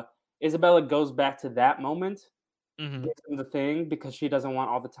 Isabella goes back to that moment, gives him the thing because she doesn't want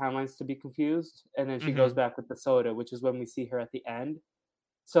all the timelines to be confused, and then she goes back with the soda, which is when we see her at the end.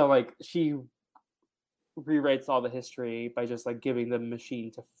 So like she rewrites all the history by just like giving the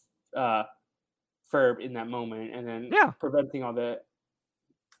machine to Ferb in that moment, and then preventing all the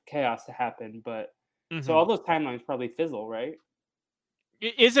chaos to happen. But so all those timelines probably fizzle, right?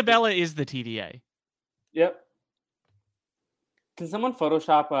 Isabella is the TVA. Yep. Can someone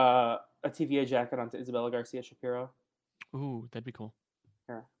Photoshop a TVA jacket onto Isabella Garcia Shapiro? Ooh, that'd be cool.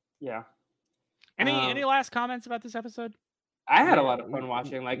 Yeah. Any last comments about this episode? I had a lot of fun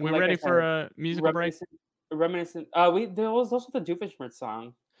watching. We're ready for a musical break. Reminiscent. There was also the Doofenshmirtz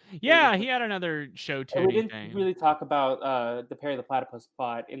song. Yeah, he had another show too. We didn't really talk about the Perry the Platypus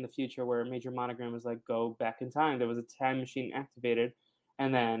plot in the future, where Major Monogram was like, go back in time. There was a time machine activated,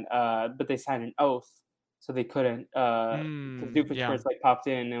 and then but they signed an oath, so they couldn't. Because Doofenshmirtz like popped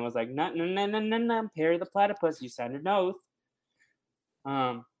in and was like, no, Perry the Platypus, you signed an oath.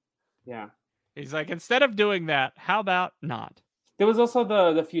 Yeah. He's like, instead of doing that, how about not? There was also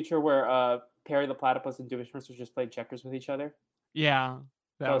the future where Perry the Platypus and Doofenshmirtz were just playing checkers with each other. Yeah.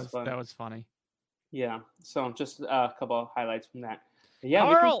 That was funny. Yeah. So just a couple of highlights from that. But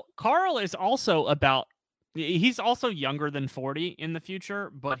yeah, Carl is also he's also younger than 40 in the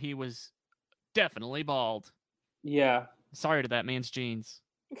future, but he was definitely bald. Yeah. Sorry to that man's jeans.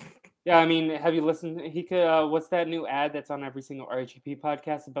 Yeah, I mean, have you listened? He could. What's that new ad that's on every single RHP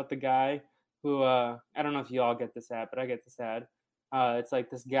podcast about the guy who? I don't know if you all get this ad, but I get this ad. It's like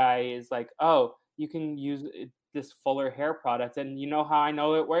this guy is like, oh, you can use this Fuller hair product, and you know how I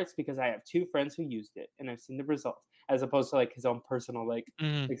know it works? Because I have 2 friends who used it, and I've seen the results, as opposed to like his own personal like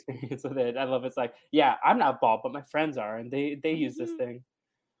experience with it. I love it's like, yeah, I'm not bald, but my friends are, and they use this thing.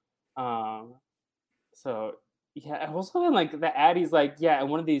 So yeah, I also like the ad. He's like, yeah, and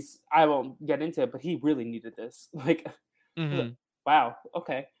one of these, I won't get into it, but he really needed this. Like, wow,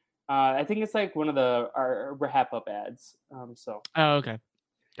 okay. I think it's like one of our Wrap Up ads. So. Oh, okay.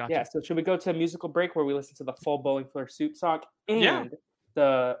 Gotcha. Yeah, so should we go to a musical break where we listen to the full Bowling for Soup song and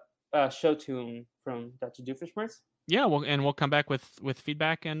the show tune from Dr. Doofenshmirtz? Yeah, we'll come back with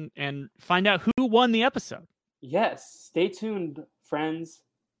feedback and find out who won the episode. Yes, stay tuned, friends.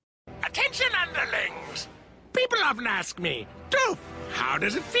 Attention, underlings! People often ask me, Doof, how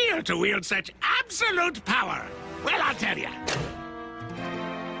does it feel to wield such absolute power? Well, I'll tell you.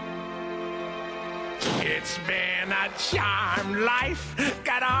 It's been a charmed life,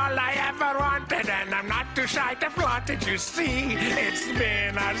 got all I ever wanted, and I'm not too shy to flaunt it, you see. It's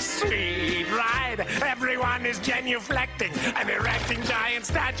been a sweet ride, everyone is genuflecting and erecting giant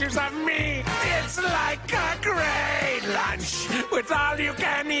statues of me. It's like a great lunch with all you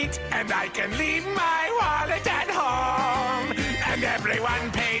can eat, and I can leave my wallet at home. And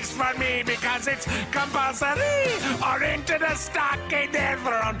everyone pays for me because it's compulsory, or into the stockade they're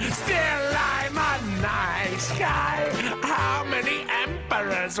thrown. Still, I'm a nice guy. How many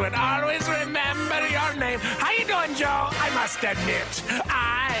emperors would always remember your name? How you doing, Joe? I must admit,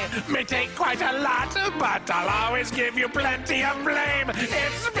 I may take quite a lot, but I'll always give you plenty of blame.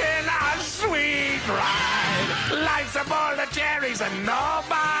 It's been a sweet ride. Life's a bowl of cherries and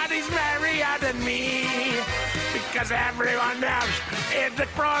nobody's merrier than me. Because everyone else is the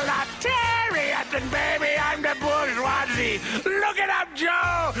proletariat, and baby, I'm the bourgeoisie. Look it up,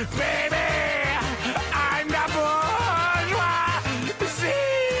 Joe, baby. I'm the bourgeoisie.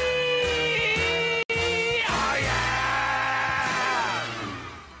 Oh, yeah.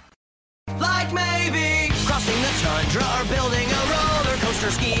 Like maybe crossing the tundra or building a roller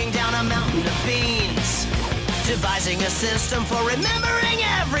coaster, skiing down a mountain of beans. Devising a system for remembering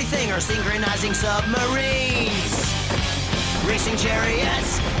everything, or synchronizing submarines. Racing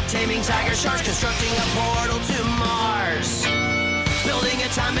chariots, taming tiger sharks, constructing a portal to Mars. Building a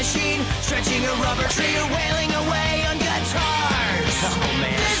time machine, stretching a rubber tree, or wailing away on guitars. Oh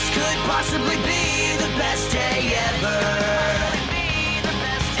man, this could possibly be the best day ever.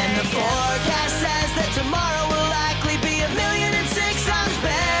 And the forecast says that tomorrow will likely be 1,000,006 times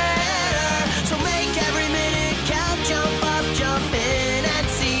better. So make every minute count, jump up, jump in, and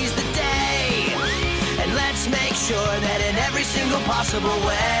seize the day. And let's make sure that in every single possible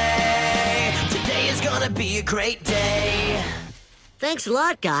way, today is gonna be a great day. Thanks a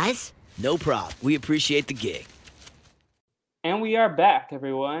lot, guys. No problem. We appreciate the gig. And we are back,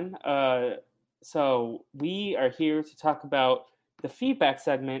 everyone. So we are here to talk about the feedback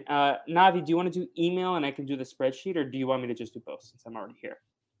segment. Navi, do you want to do email and I can do the spreadsheet, or do you want me to just do both since I'm already here?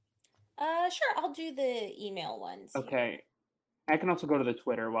 Sure, I'll do the email ones. Okay. I can also go to the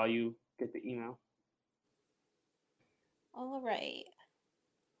Twitter while you get the email. All right.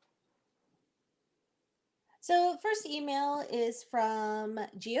 So, first email is from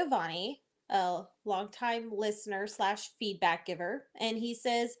Giovanni, a longtime listener / feedback giver, and he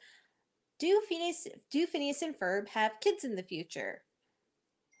says, "Do Phineas and Ferb have kids in the future?"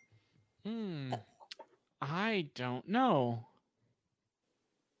 I don't know.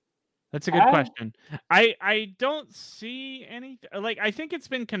 That's a good question. I don't see any. Like, I think it's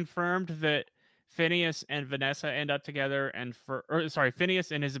been confirmed that Phineas and Vanessa end up together, and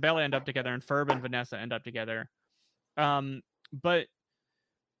Phineas and Isabella end up together, and Ferb and Vanessa end up together. But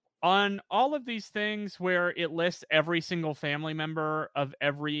on all of these things where it lists every single family member of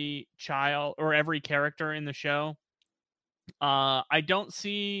every child or every character in the show, I don't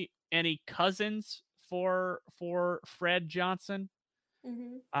see any cousins for Fred Johnson.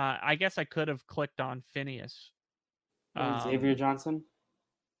 Mm-hmm. I guess I could have clicked on Phineas. Xavier Johnson?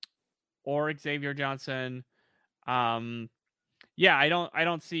 Or Xavier Johnson. Yeah, I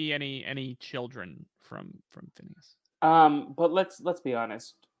don't see any children from Phineas. But let's be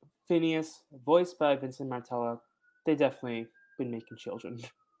honest. Phineas, voiced by Vincent Martella, they definitely been making children.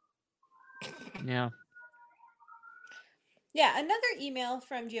 Yeah. Yeah, another email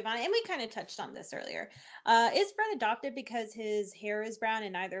from Giovanni, and we kind of touched on this earlier. Is Fred adopted because his hair is brown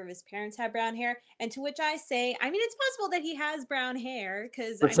and neither of his parents have brown hair? And to which I say, I mean, it's possible that he has brown hair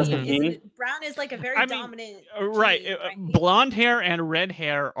because brown is like a very dominant. Right. Gene, right? Blonde hair and red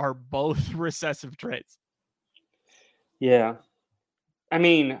hair are both recessive traits. Yeah. I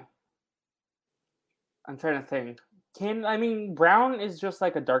mean, I'm trying to think. Brown is just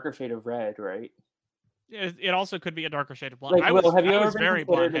like a darker shade of red, right? It also could be a darker shade of blonde. Like, Will, have you ever been very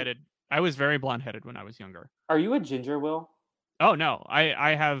blonde-headed. I was very blonde-headed when I was younger. Are you a ginger, Will? Oh, no.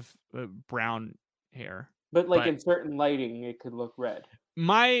 I have brown hair. But in certain lighting, it could look red.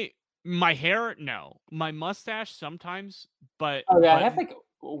 My hair, no. My mustache sometimes, but... Oh, yeah, I have,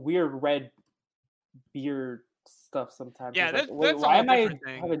 weird red beard stuff sometimes. Yeah, that's why a am I different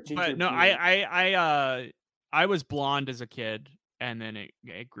thing. have a ginger But no, beard? I was blonde as a kid, and then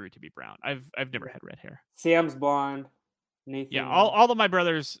it grew to be brown. I've never had red hair. Sam's blonde. Nathan. Yeah, all of my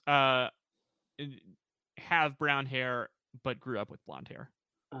brothers have brown hair, but grew up with blonde hair.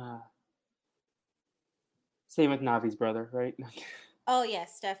 Same with Navi's brother, right? Oh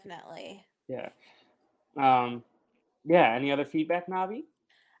yes, definitely. Yeah. Yeah. Any other feedback, Navi?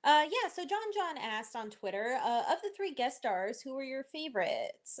 Yeah, so John asked on Twitter, of the 3 guest stars, who were your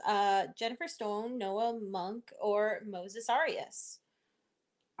favorites? Jennifer Stone, Noah Monk, or Moses Arias?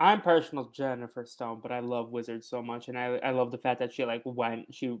 I'm personal Jennifer Stone, but I love Wizard so much, and I love the fact that she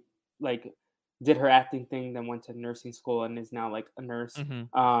did her acting thing, then went to nursing school and is now a nurse.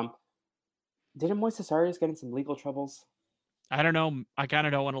 Mm-hmm. Didn't Moises Arias get in some legal troubles? I don't know. I kind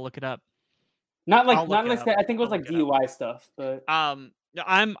of don't want to look it up. Not I think it was DUI stuff, but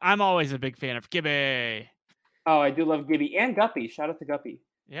I'm always a big fan of Gibby. Oh, I do love Gibby and Guppy. Shout out to Guppy.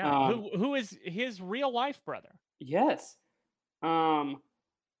 Yeah, who is his real life brother? Yes.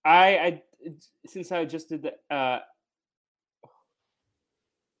 I since I just did the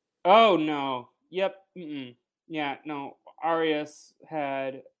oh no. Yep. Yeah, no. Arias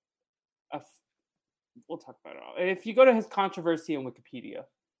had we'll talk about it all. If you go to his controversy on Wikipedia.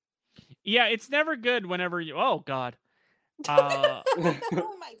 Yeah, it's never good whenever you oh god. Oh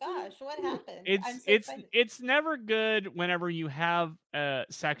my gosh, what happened? It's never good whenever you have a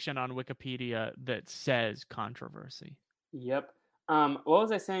section on Wikipedia that says controversy. Yep. What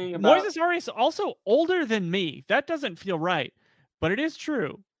was I saying about Moises Arias also older than me? That doesn't feel right, but it is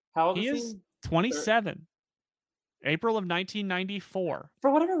true. How old is he? Is 27. April of 1994.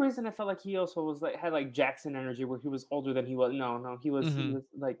 For whatever reason, I felt like he also had Jackson energy, where he was older than he was. No, he was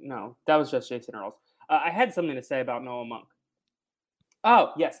no. That was just Jason Earls. I had something to say about Noah Monk.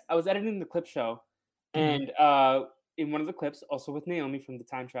 Oh yes, I was editing the clip show, and in one of the clips, also with Naomi from the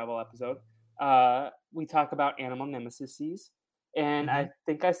time travel episode, we talk about animal nemesises, and I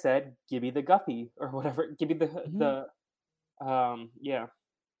think I said Gibby the Guppy or whatever. Gibby the yeah.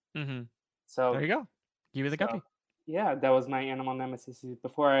 Mm-hmm. So there you go, Gibby the Guppy. Yeah, that was my animal nemesis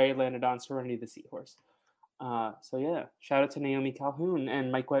before I landed on Serenity the Seahorse. So yeah, shout out to Naomi Calhoun,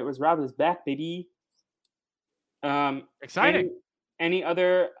 and Mike White was Rob is back, baby. Exciting. Any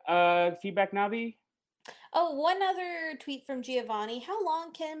other feedback, Navi? Oh, one other tweet from Giovanni. How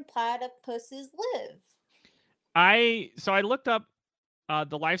long can platypuses live? I looked up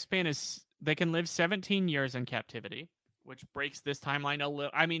the lifespan is they can live 17 years in captivity, which breaks this timeline a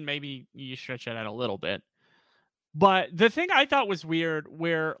little. I mean, maybe you stretch it out a little bit. But the thing I thought was weird,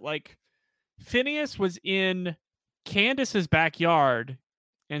 where Phineas was in Candace's backyard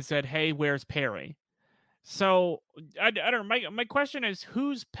and said, "Hey, where's Perry?" So I don't know. My question is,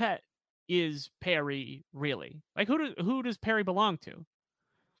 whose pet is Perry really? Like, who does Perry belong to?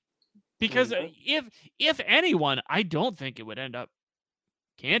 Because if anyone, I don't think it would end up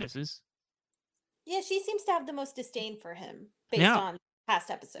Candace's. Yeah, she seems to have the most disdain for him based Yeah. on past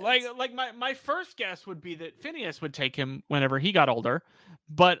episodes. Like my first guess would be that Phineas would take him whenever he got older,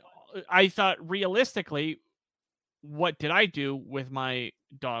 but I thought realistically, what did I do with my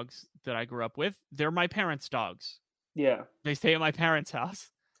dogs that I grew up with? They're my parents' dogs. Yeah. They stay at my parents' house.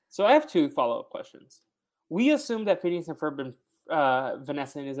 So I have 2 follow-up questions. We assume that Phineas and Ferb and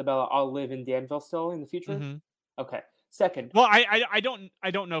Vanessa and Isabella all live in Danville still in the future? Mhm. Okay. Second. Well, I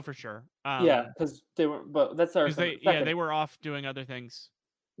don't know for sure. Yeah, because they were, but that's our 'cause second. they were off doing other things.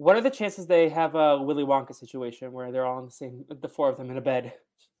 What are the chances they have a Willy Wonka situation where they're all in the 4 of them in a bed,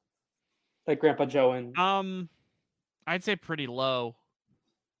 like Grandpa Joe and? I'd say pretty low.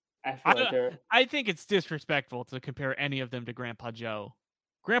 I feel like they're. I think it's disrespectful to compare any of them to Grandpa Joe.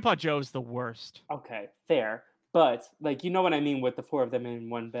 Grandpa Joe's the worst. Okay, fair, but like, you know what I mean with the 4 of them in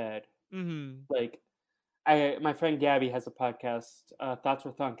one bed. Mm-hmm. Like, my friend Gabby has a podcast, Thoughts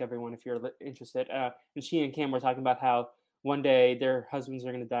with Thunk. Everyone, if you're interested, and she and Cam were talking about how one day their husbands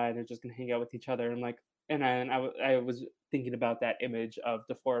are going to die and they're just going to hang out with each other, and like, I was thinking about that image of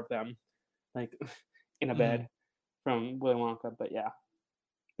the 4 of them, like, in a bed from Willy Wonka. But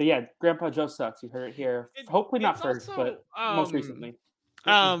yeah, Grandpa Joe sucks. You heard it here. Hopefully not first, but most recently.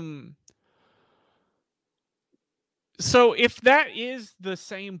 So if that is the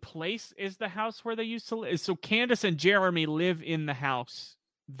same place as the house where they used to live, so Candace and Jeremy live in the house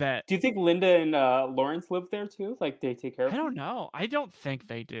that. Do you think Linda and Lawrence live there too? Like, they take care of I them? don't know. I don't think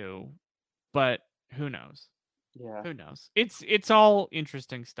they do, but who knows? Yeah. Who knows? It's all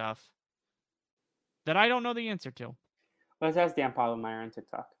interesting stuff that I don't know the answer to. Let's ask Dan Pollmeyer on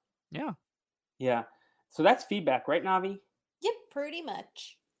TikTok. Yeah. Yeah. So that's feedback, right, Navi? Yep, pretty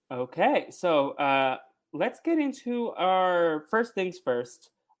much. Okay. So let's get into our first things first.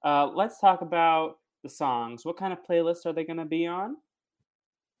 Let's talk about the songs. What kind of playlist are they going to be on?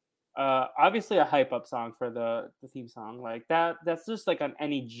 Obviously a hype up song for the theme song. Like that's just like on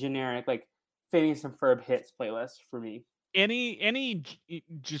any generic like Phineas and Ferb hits playlist for me. Any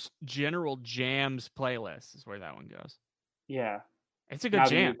just general jams playlist is where that one goes. Yeah. It's a good Navi,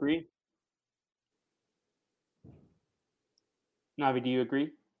 jam. do you agree? Navi, do you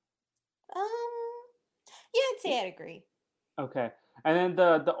agree? Yeah, I'd say I'd agree. Okay. And then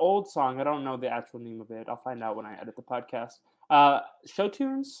the old song, I don't know the actual name of it. I'll find out when I edit the podcast. Show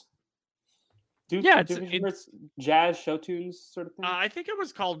tunes? It's jazz show tunes sort of thing? I think it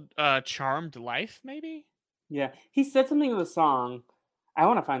was called Charmed Life, maybe? Yeah. He said something in the song. I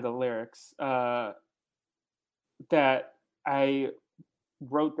want to find the lyrics that I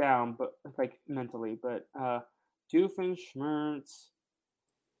wrote down, but like mentally, but Doofenshmirtz.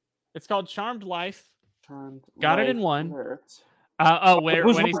 It's called Charmed Life. Charmed Got Life it in one. lyrics. When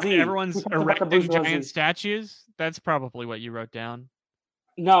everyone's erecting giant statues? That's probably what you wrote down.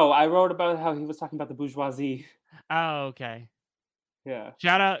 No, I wrote about how he was talking about the bourgeoisie. Oh, okay. Yeah.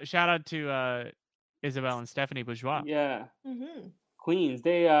 Shout out to Isabel and Stephanie Bourgeois. Yeah. Mm-hmm. Queens.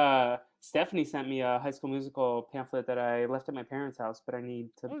 They Stephanie sent me a High School Musical pamphlet that I left at my parents' house, but I need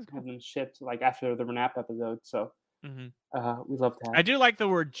to have them shipped like after the Renap episode. So we love that. I do like the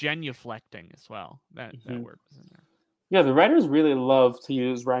word genuflecting as well. That word was in there. Yeah, the writers really love to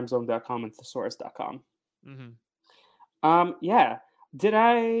use rhymezone.com and thesaurus.com. Yeah. Did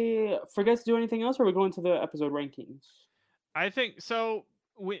I forget to do anything else, or are we going to the episode rankings? I think so.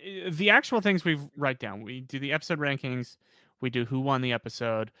 The actual things we write down. We do the episode rankings. We do who won the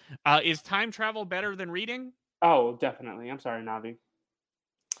episode. Is time travel better than reading? Oh, definitely. I'm sorry, Navi.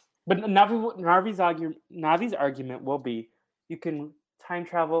 But Navi's argument will be you can time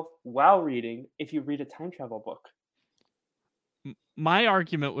travel while reading if you read a time travel book. My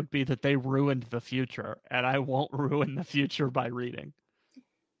argument would be that they ruined the future, and I won't ruin the future by reading.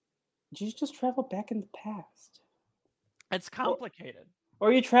 You just travel back in the past. It's complicated.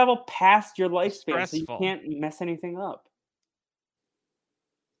 Or you travel past your lifespan, so you Stressful. can't mess anything up.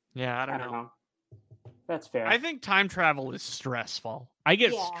 Yeah, I don't know. That's fair. I think time travel is stressful. I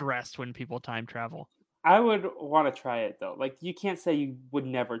get stressed when people time travel. I would want to try it, though. Like, you can't say you would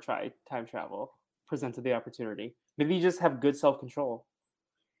never try time travel, presented the opportunity. Maybe you just have good self-control.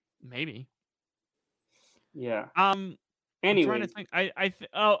 Maybe. Yeah. Anyway, I'm trying to think.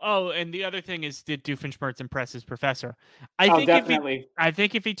 And the other thing is, did Doofenshmirtz impress his professor? Definitely. I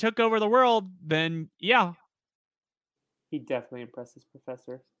think if he took over the world, then yeah. He definitely impressed his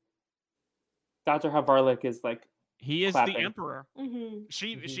professor. Dr. Havarlik is like He is clapping. the emperor. Mm-hmm.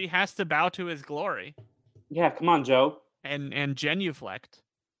 She has to bow to his glory Yeah, come on, Joe. and genuflect.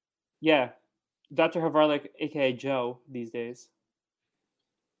 Yeah, Dr. Havarlik, aka Joe, these days.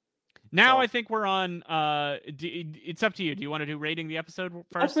 Now So- I think we're on. It's up to you. Do you want to do rating the episode Let's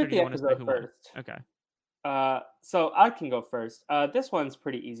first, or rate do the you want to say episode who won? first. Okay. So I can go first. This one's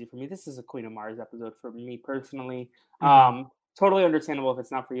pretty easy for me. This is a Queen of Mars episode for me personally. Mhm. Totally understandable if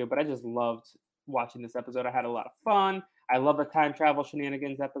it's not for you, but I just loved watching this episode. I had a lot of fun. I love the time travel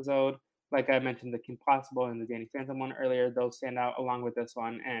shenanigans episode. Like I mentioned, the Kim Possible and the Danny Phantom one earlier. Those stand out along with this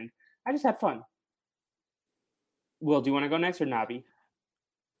one, and I just had fun. Will, do you want to go next or Navi?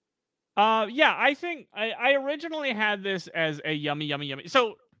 Yeah, I think I originally had this as a yummy.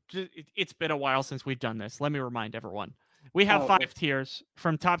 So it's been a while since we've done this. Let me remind everyone. We have 5 tiers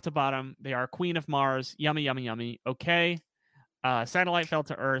from top to bottom. They are Queen of Mars, yummy, okay, Satellite Fell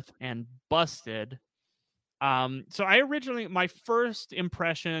to Earth, and Busted. So I originally, my first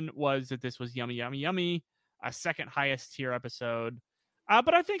impression was that this was yummy, a second highest tier episode.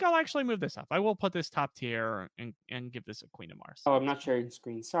 But I think I'll actually move this up. I will put this top tier and give this a Queen of Mars. Oh, I'm not sharing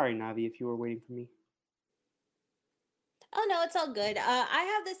screen. Sorry, Navi, if you were waiting for me. Oh no, it's all good. I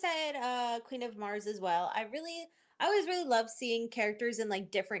have this at Queen of Mars as well. I always really love seeing characters in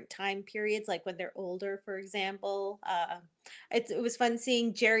like different time periods, like when they're older, for example. It was fun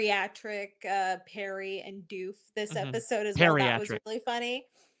seeing geriatric Perry and Doof this Mhm. episode as well. That was Periatric. really funny.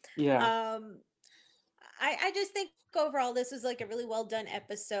 Yeah. I just think overall this was like a really well done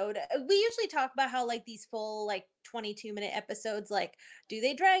episode. We usually talk about how like these full like 22-minute episodes, like do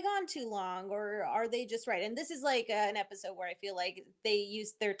they drag on too long or are they just right? And this is like an episode where I feel like they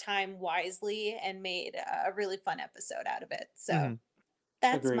used their time wisely and made a really fun episode out of it. So Mhm.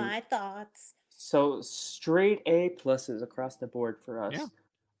 that's Agreed. my thoughts. So straight A pluses across the board for us. Yeah.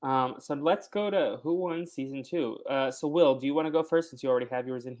 So let's go to who won season 2. So Will, do you want to go first since you already have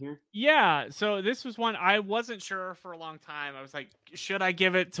yours in here? Yeah, so this was one I wasn't sure for a long time. I was like, should I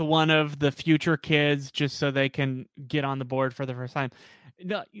give it to one of the future kids just so they can get on the board for the first time?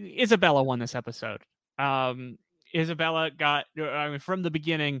 No, Isabella won this episode. Isabella got, I mean, from the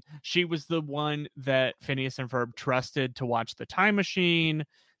beginning, she was the one that Phineas and Ferb trusted to watch the time machine.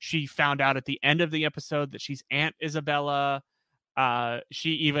 She found out at the end of the episode that she's Aunt Isabella. She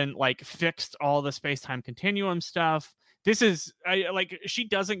even like fixed all the space-time continuum stuff. This is she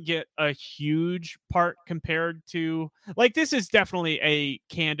doesn't get a huge part compared to like this is definitely a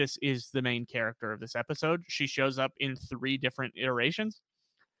Candace is the main character of this episode. She shows up in 3 different iterations.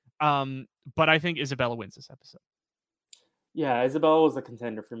 But I think Isabella wins this episode. Yeah, Isabella was a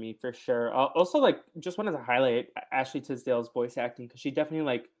contender for me for sure. Also, like, just wanted to highlight Ashley Tisdale's voice acting because she definitely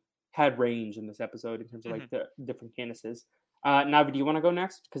like had range in this episode in terms of like the different Candaces. Navi, do you want to go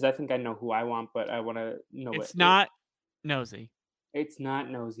next? Because I think I know who I want, but I want to know It's not Nosy. It's not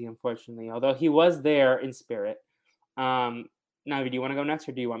Nosy, unfortunately, although he was there in spirit. Navi, do you want to go next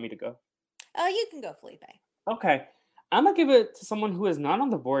or do you want me to go? You can go, Felipe. Okay. I'm going to give it to someone who is not on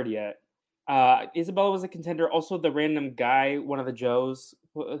the board yet. Isabella was a contender. Also, the random guy, one of the Joes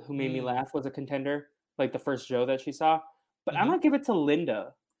who made me laugh, was a contender, like the first Joe that she saw. But I'm going to give it to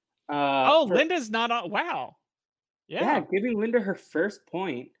Linda. Linda's not on. Wow. Yeah, giving Linda her first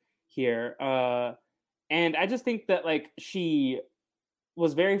point here. And I just think that like she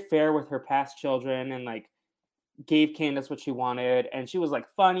was very fair with her past children and like gave Candace what she wanted. And she was like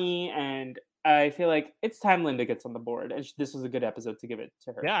funny. And I feel like it's time Linda gets on the board. And this was a good episode to give it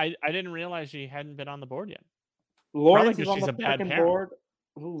to her. Yeah, I didn't realize she hadn't been on the board yet. Lawrence Probably is on she's the a bad freaking parent. board.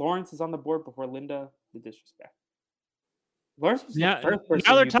 Lawrence is on the board before Linda. The disrespect. Lawrence was the first person.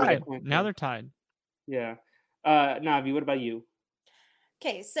 Now they're you put a tied. point Now for. they're tied. Yeah. Navi, what about you?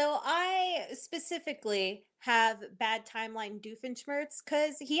 Okay, so I specifically have bad timeline Doofenshmirtz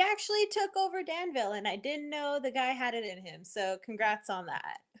because he actually took over Danville, and I didn't know the guy had it in him. So congrats on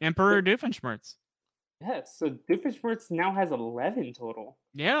that. Emperor Doofenshmirtz. Yes. So Doofenshmirtz now has 11 total.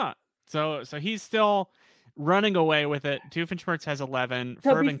 Yeah. So he's still running away with it. Doofenshmirtz has 11. To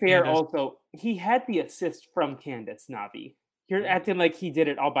Ferb be and fair, Candace- also, he had the assist from Candace, Navi. You're acting like he did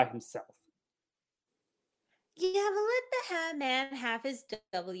it all by himself. Yeah, but let the man have his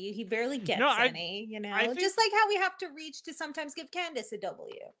W. He barely gets No, any, you know? I think- Just like how we have to reach to sometimes give Candace a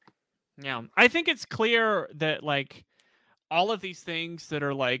W. Yeah, I think it's clear that like all of these things that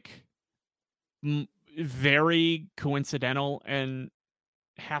are like very coincidental and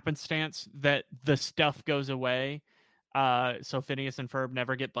happenstance that the stuff goes away. So Phineas and Ferb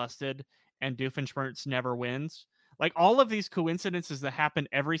never get busted and Doofenshmirtz never wins. Like all of these coincidences that happen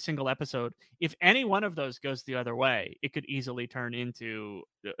every single episode, if any one of those goes the other way, it could easily turn into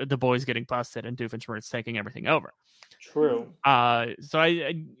the boys getting busted and Doofenshmirtz taking everything over. True. So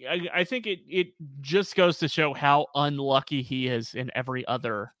I think it just goes to show how unlucky he is in every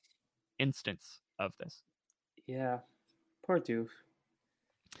other instance of this. Yeah. Poor Doof.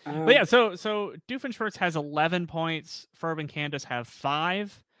 But yeah, so Doofenshmirtz has 11 points. Ferb and Candace have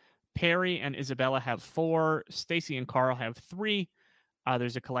 5. Perry and Isabella have 4. Stacy and Carl have 3.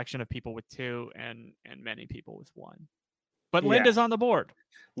 There's a collection of people with 2 and many people with 1. But Linda's on the board.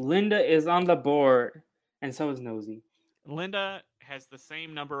 Linda is on the board, and so is Nosy. Linda has the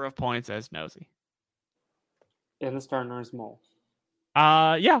same number of points as Nosy. And the Star Nurse Mole.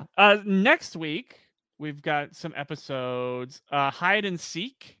 Next week we've got some episodes, Hide and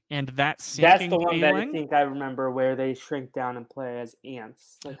Seek and That Sinking That's the one Feeling. that I think I remember where they shrink down and play as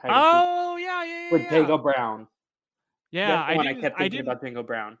ants. Like Yeah. with Dago Brown. Yeah, That's the one I kept thinking about Dago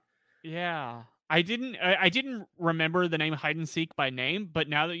Brown. Yeah. I didn't remember the name Hide and Seek by name, but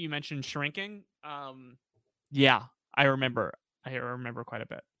now that you mentioned shrinking, yeah, I remember quite a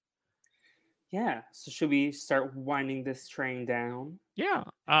bit. Yeah. So should we start winding this train down? Yeah.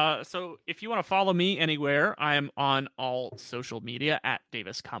 So if you want to follow me anywhere, I am on all social media at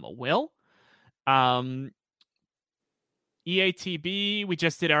Davis, Will. EATB, we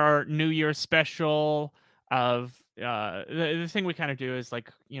just did our New Year's special of the thing we kind of do is like,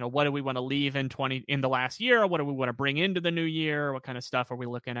 what do we want to leave in the last year? What do we want to bring into the new year? What kind of stuff are we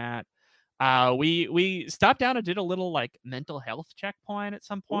looking at? We stopped down and did a little like mental health checkpoint at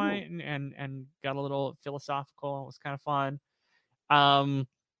some point and got a little philosophical. It was kind of fun. So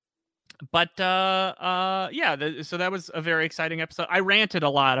that was a very exciting episode. I ranted a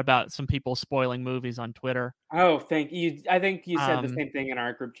lot about some people spoiling movies on Twitter. Oh, thank you. I think you said the same thing in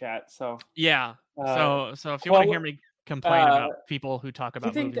our group chat. So yeah. So if you want to hear me complain about people who talk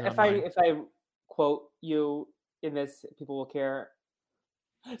about movies online. If I quote you in this, people will care?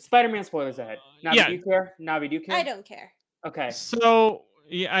 Spider-Man spoilers ahead. Navi, do you care? Navi, do you care? I don't care. Okay. So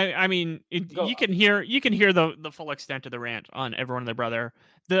yeah, I mean, you can hear the full extent of the rant on Everyone and Their Brother.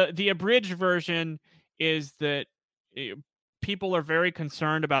 The abridged version is that people are very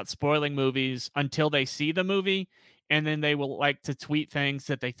concerned about spoiling movies until they see the movie, and then they will like to tweet things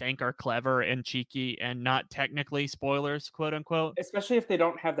that they think are clever and cheeky and not technically spoilers, quote unquote. Especially if they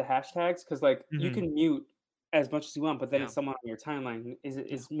don't have the hashtags, because like you can mute as much as you want, but then if someone on your timeline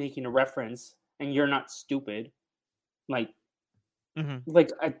is making a reference and you're not stupid, like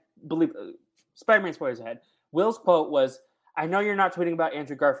I believe Spider-Man spoilers ahead. Will's quote was, "I know you're not tweeting about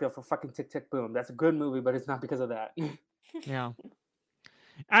Andrew Garfield for fucking Tick Tick Boom. That's a good movie, but it's not because of that." Yeah,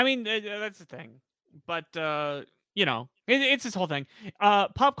 I mean that's the thing, but it's this whole thing.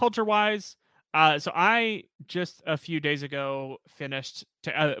 Pop culture wise, so I just a few days ago finished.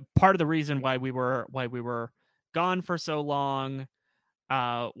 Part of the reason why we were gone for so long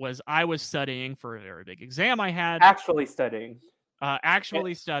was I was studying for a very big exam I had. Actually studying.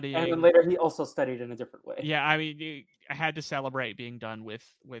 Studying. And then later he also studied in a different way. Yeah, I mean, I had to celebrate being done with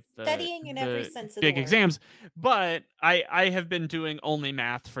the studying in every sense of big the word. exams. But I have been doing only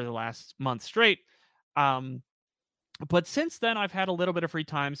math for the last month straight. But since then, I've had a little bit of free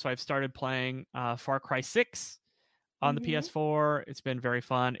time, so I've started playing Far Cry 6 on the PS4. It's been very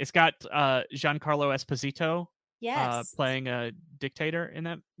fun. It's got Giancarlo Esposito playing a dictator in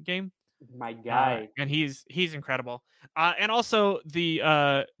that game. My guy. And he's incredible. And also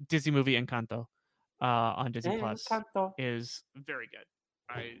the Disney movie Encanto on Disney Plus is very good.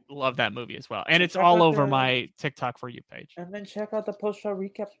 I love that movie as well. And it's all over my TikTok For You page. And then check out the post-show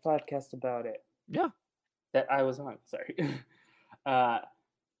recaps podcast about it. Yeah. That I was on. Sorry.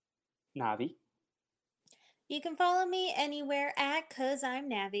 Navi. You can follow me anywhere at Cause I'm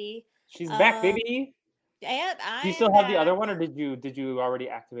Navi. She's back, baby. Yep, Do you still have the other one, or did you already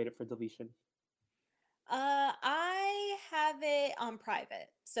activate it for deletion? I have it on private.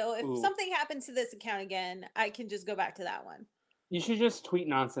 So if something happens to this account again, I can just go back to that one. You should just tweet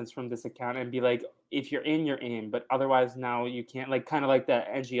nonsense from this account and be like, if you're in, you're in. But otherwise, now you can't. Like, kind of like the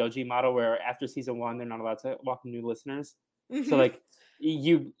NGOG model where after season 1, they're not allowed to welcome new listeners. So, like,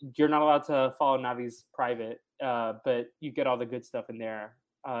 you're not allowed to follow Navi's private, but you get all the good stuff in there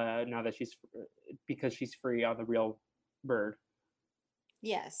now that because she's free on the Real Bird.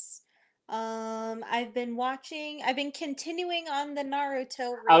 Yes. I've been continuing on the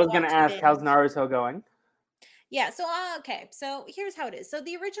Naruto. I was going to ask, how's Naruto going? Yeah, so okay, so here's how it is. So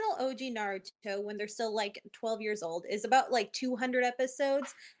the original OG Naruto, when they're still like 12 years old, is about like 200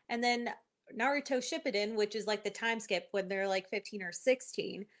 episodes, and then Naruto Shippuden, which is like the time skip when they're like 15 or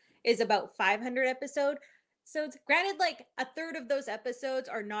 16, is about 500 episodes. episodes. Granted, like a third of those episodes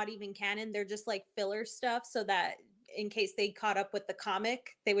are not even canon. They're just like filler stuff so that in case they caught up with the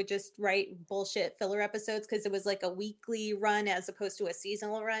comic, they would just write bullshit filler episodes because it was like a weekly run as opposed to a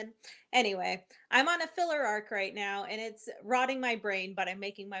seasonal run. Anyway, I'm on a filler arc right now and it's rotting my brain, but I'm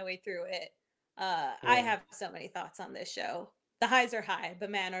making my way through it. I have so many thoughts on this show. The highs are high,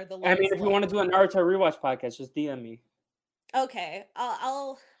 but man, are the lows. I mean, if you want to do a Naruto rewatch podcast, just DM me. Okay,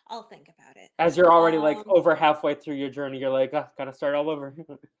 I'll think about it. As you're already like over halfway through your journey, you're like, oh, gotta start all over.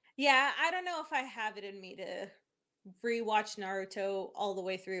 Yeah, I don't know if I have it in me to rewatch Naruto all the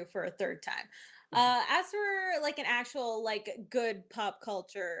way through for a third time. As for like an actual like good pop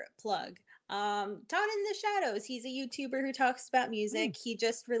culture plug, Todd in the Shadows, he's a YouTuber who talks about music. He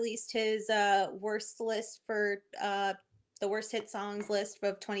just released his worst list for the worst hit songs list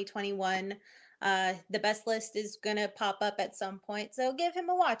of 2021. The best list is gonna pop up at some point, so give him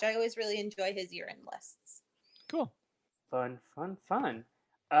a watch. I always really enjoy his year-end lists. Cool. Fun.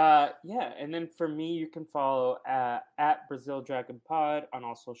 Yeah, and then for me, you can follow at Brazil Dragon Pod on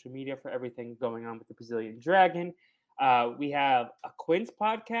all social media for everything going on with the Brazilian Dragon. We have a Quince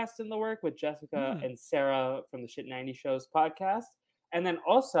podcast in the work with Jessica and Sarah from the Shit 90 Shows podcast. And then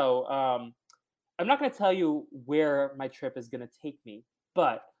also, I'm not going to tell you where my trip is going to take me,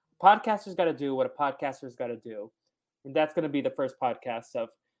 but podcasters got to do what a podcaster's got to do. And that's going to be the first podcast of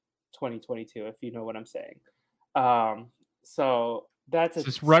 2022, if you know what I'm saying. So that's Is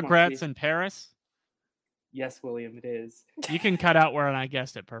this Rugrats in Paris? Yes, William, it is. You can cut out where I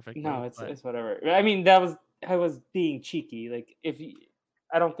guessed it perfectly. No, it's whatever. I mean, I was being cheeky. Like,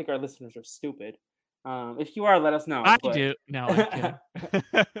 I don't think our listeners are stupid. If you are, let us know. I do. No, I'm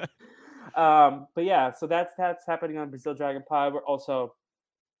kidding. But yeah, so that's happening on Brazil Dragon Pod. We're also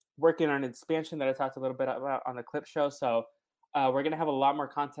working on an expansion that I talked a little bit about on the clip show. So we're gonna have a lot more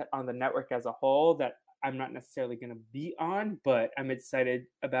content on the network as a whole that I'm not necessarily gonna be on, but I'm excited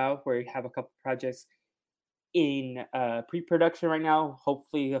about. We have a couple projects in pre-production right now.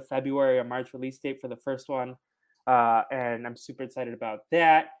 Hopefully a February or March release date for the first one, and I'm super excited about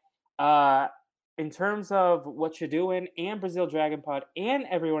that. In terms of What You're Doing and Brazil Dragon Pod and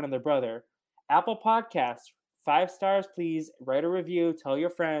Everyone and Their Brother, Apple Podcasts, 5 stars, please. Write a review. Tell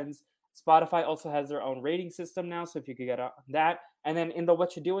your friends. Spotify also has their own rating system now, so if you could get on that. And then in the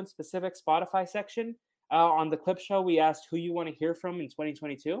What You're Doing specific Spotify section, on the clip show, we asked who you want to hear from in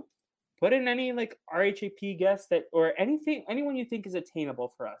 2022. Put in any like RHAP guests or anyone you think is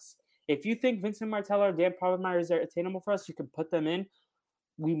attainable for us. If you think Vincent Martella or Dan Povenmire is attainable for us, you can put them in.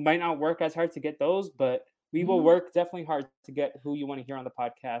 We might not work as hard to get those, but we will work definitely hard to get who you want to hear on the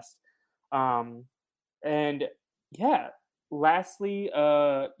podcast. And yeah, lastly,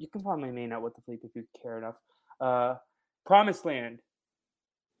 you can follow my main out with the Fleep if you care enough. Promised Land,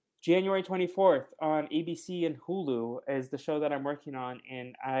 January 24th on ABC and Hulu is the show that I'm working on,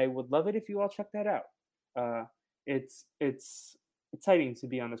 and I would love it if you all check that out. It's exciting to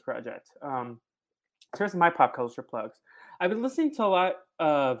be on this project. Here's my pop culture plugs. I've been listening to a lot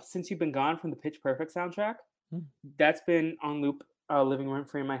of Since You've Been Gone from the Pitch Perfect soundtrack. That's been on loop, living rent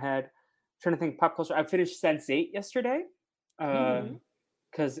free in my head. Trying to think pop culture. I finished Sense8 yesterday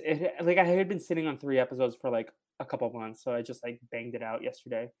because I had been sitting on 3 episodes for like a couple of months, so I just like banged it out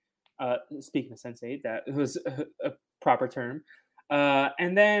yesterday. Speaking of Sense8, that was a proper term.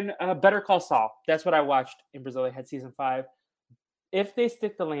 And then Better Call Saul. That's what I watched in Brazil. They had season 5. If they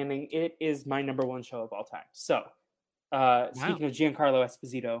stick the landing, it is my number 1 show of all time. So speaking of Giancarlo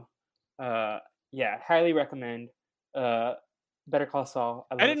Esposito, yeah, highly recommend Better Call Saul.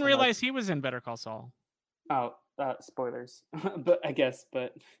 I didn't realize he was in Better Call Saul. Oh, spoilers, but I guess,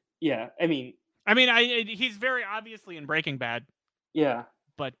 but yeah, I mean, he's very obviously in Breaking Bad. Yeah,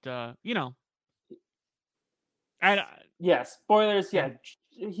 but yeah, spoilers. Yeah,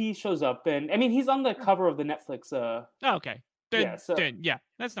 he shows up, and I mean, he's on the cover of the Netflix. Okay. Yeah,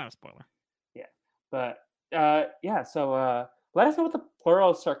 that's not a spoiler. Yeah, but yeah. So let us know what the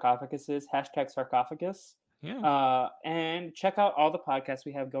plural of sarcophagus is. #sarcophagus. Yeah. And check out all the podcasts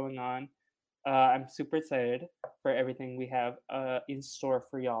we have going on. I'm super excited for everything we have in store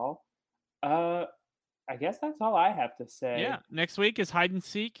for y'all. I guess that's all I have to say. Yeah. Next week is Hide and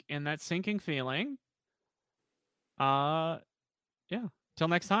Seek and That Sinking Feeling. Yeah. Till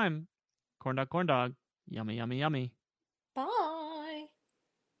next time. Corn dog. Yummy, yummy, yummy. Bye.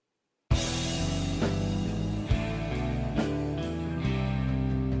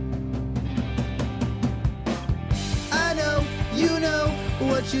 I know, you know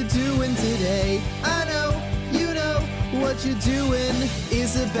what you're doing today. I know, you know what you're doing.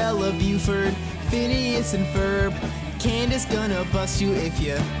 Isabella Buford, Phineas and Ferb. Candace gonna bust you if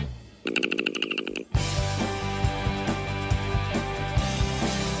you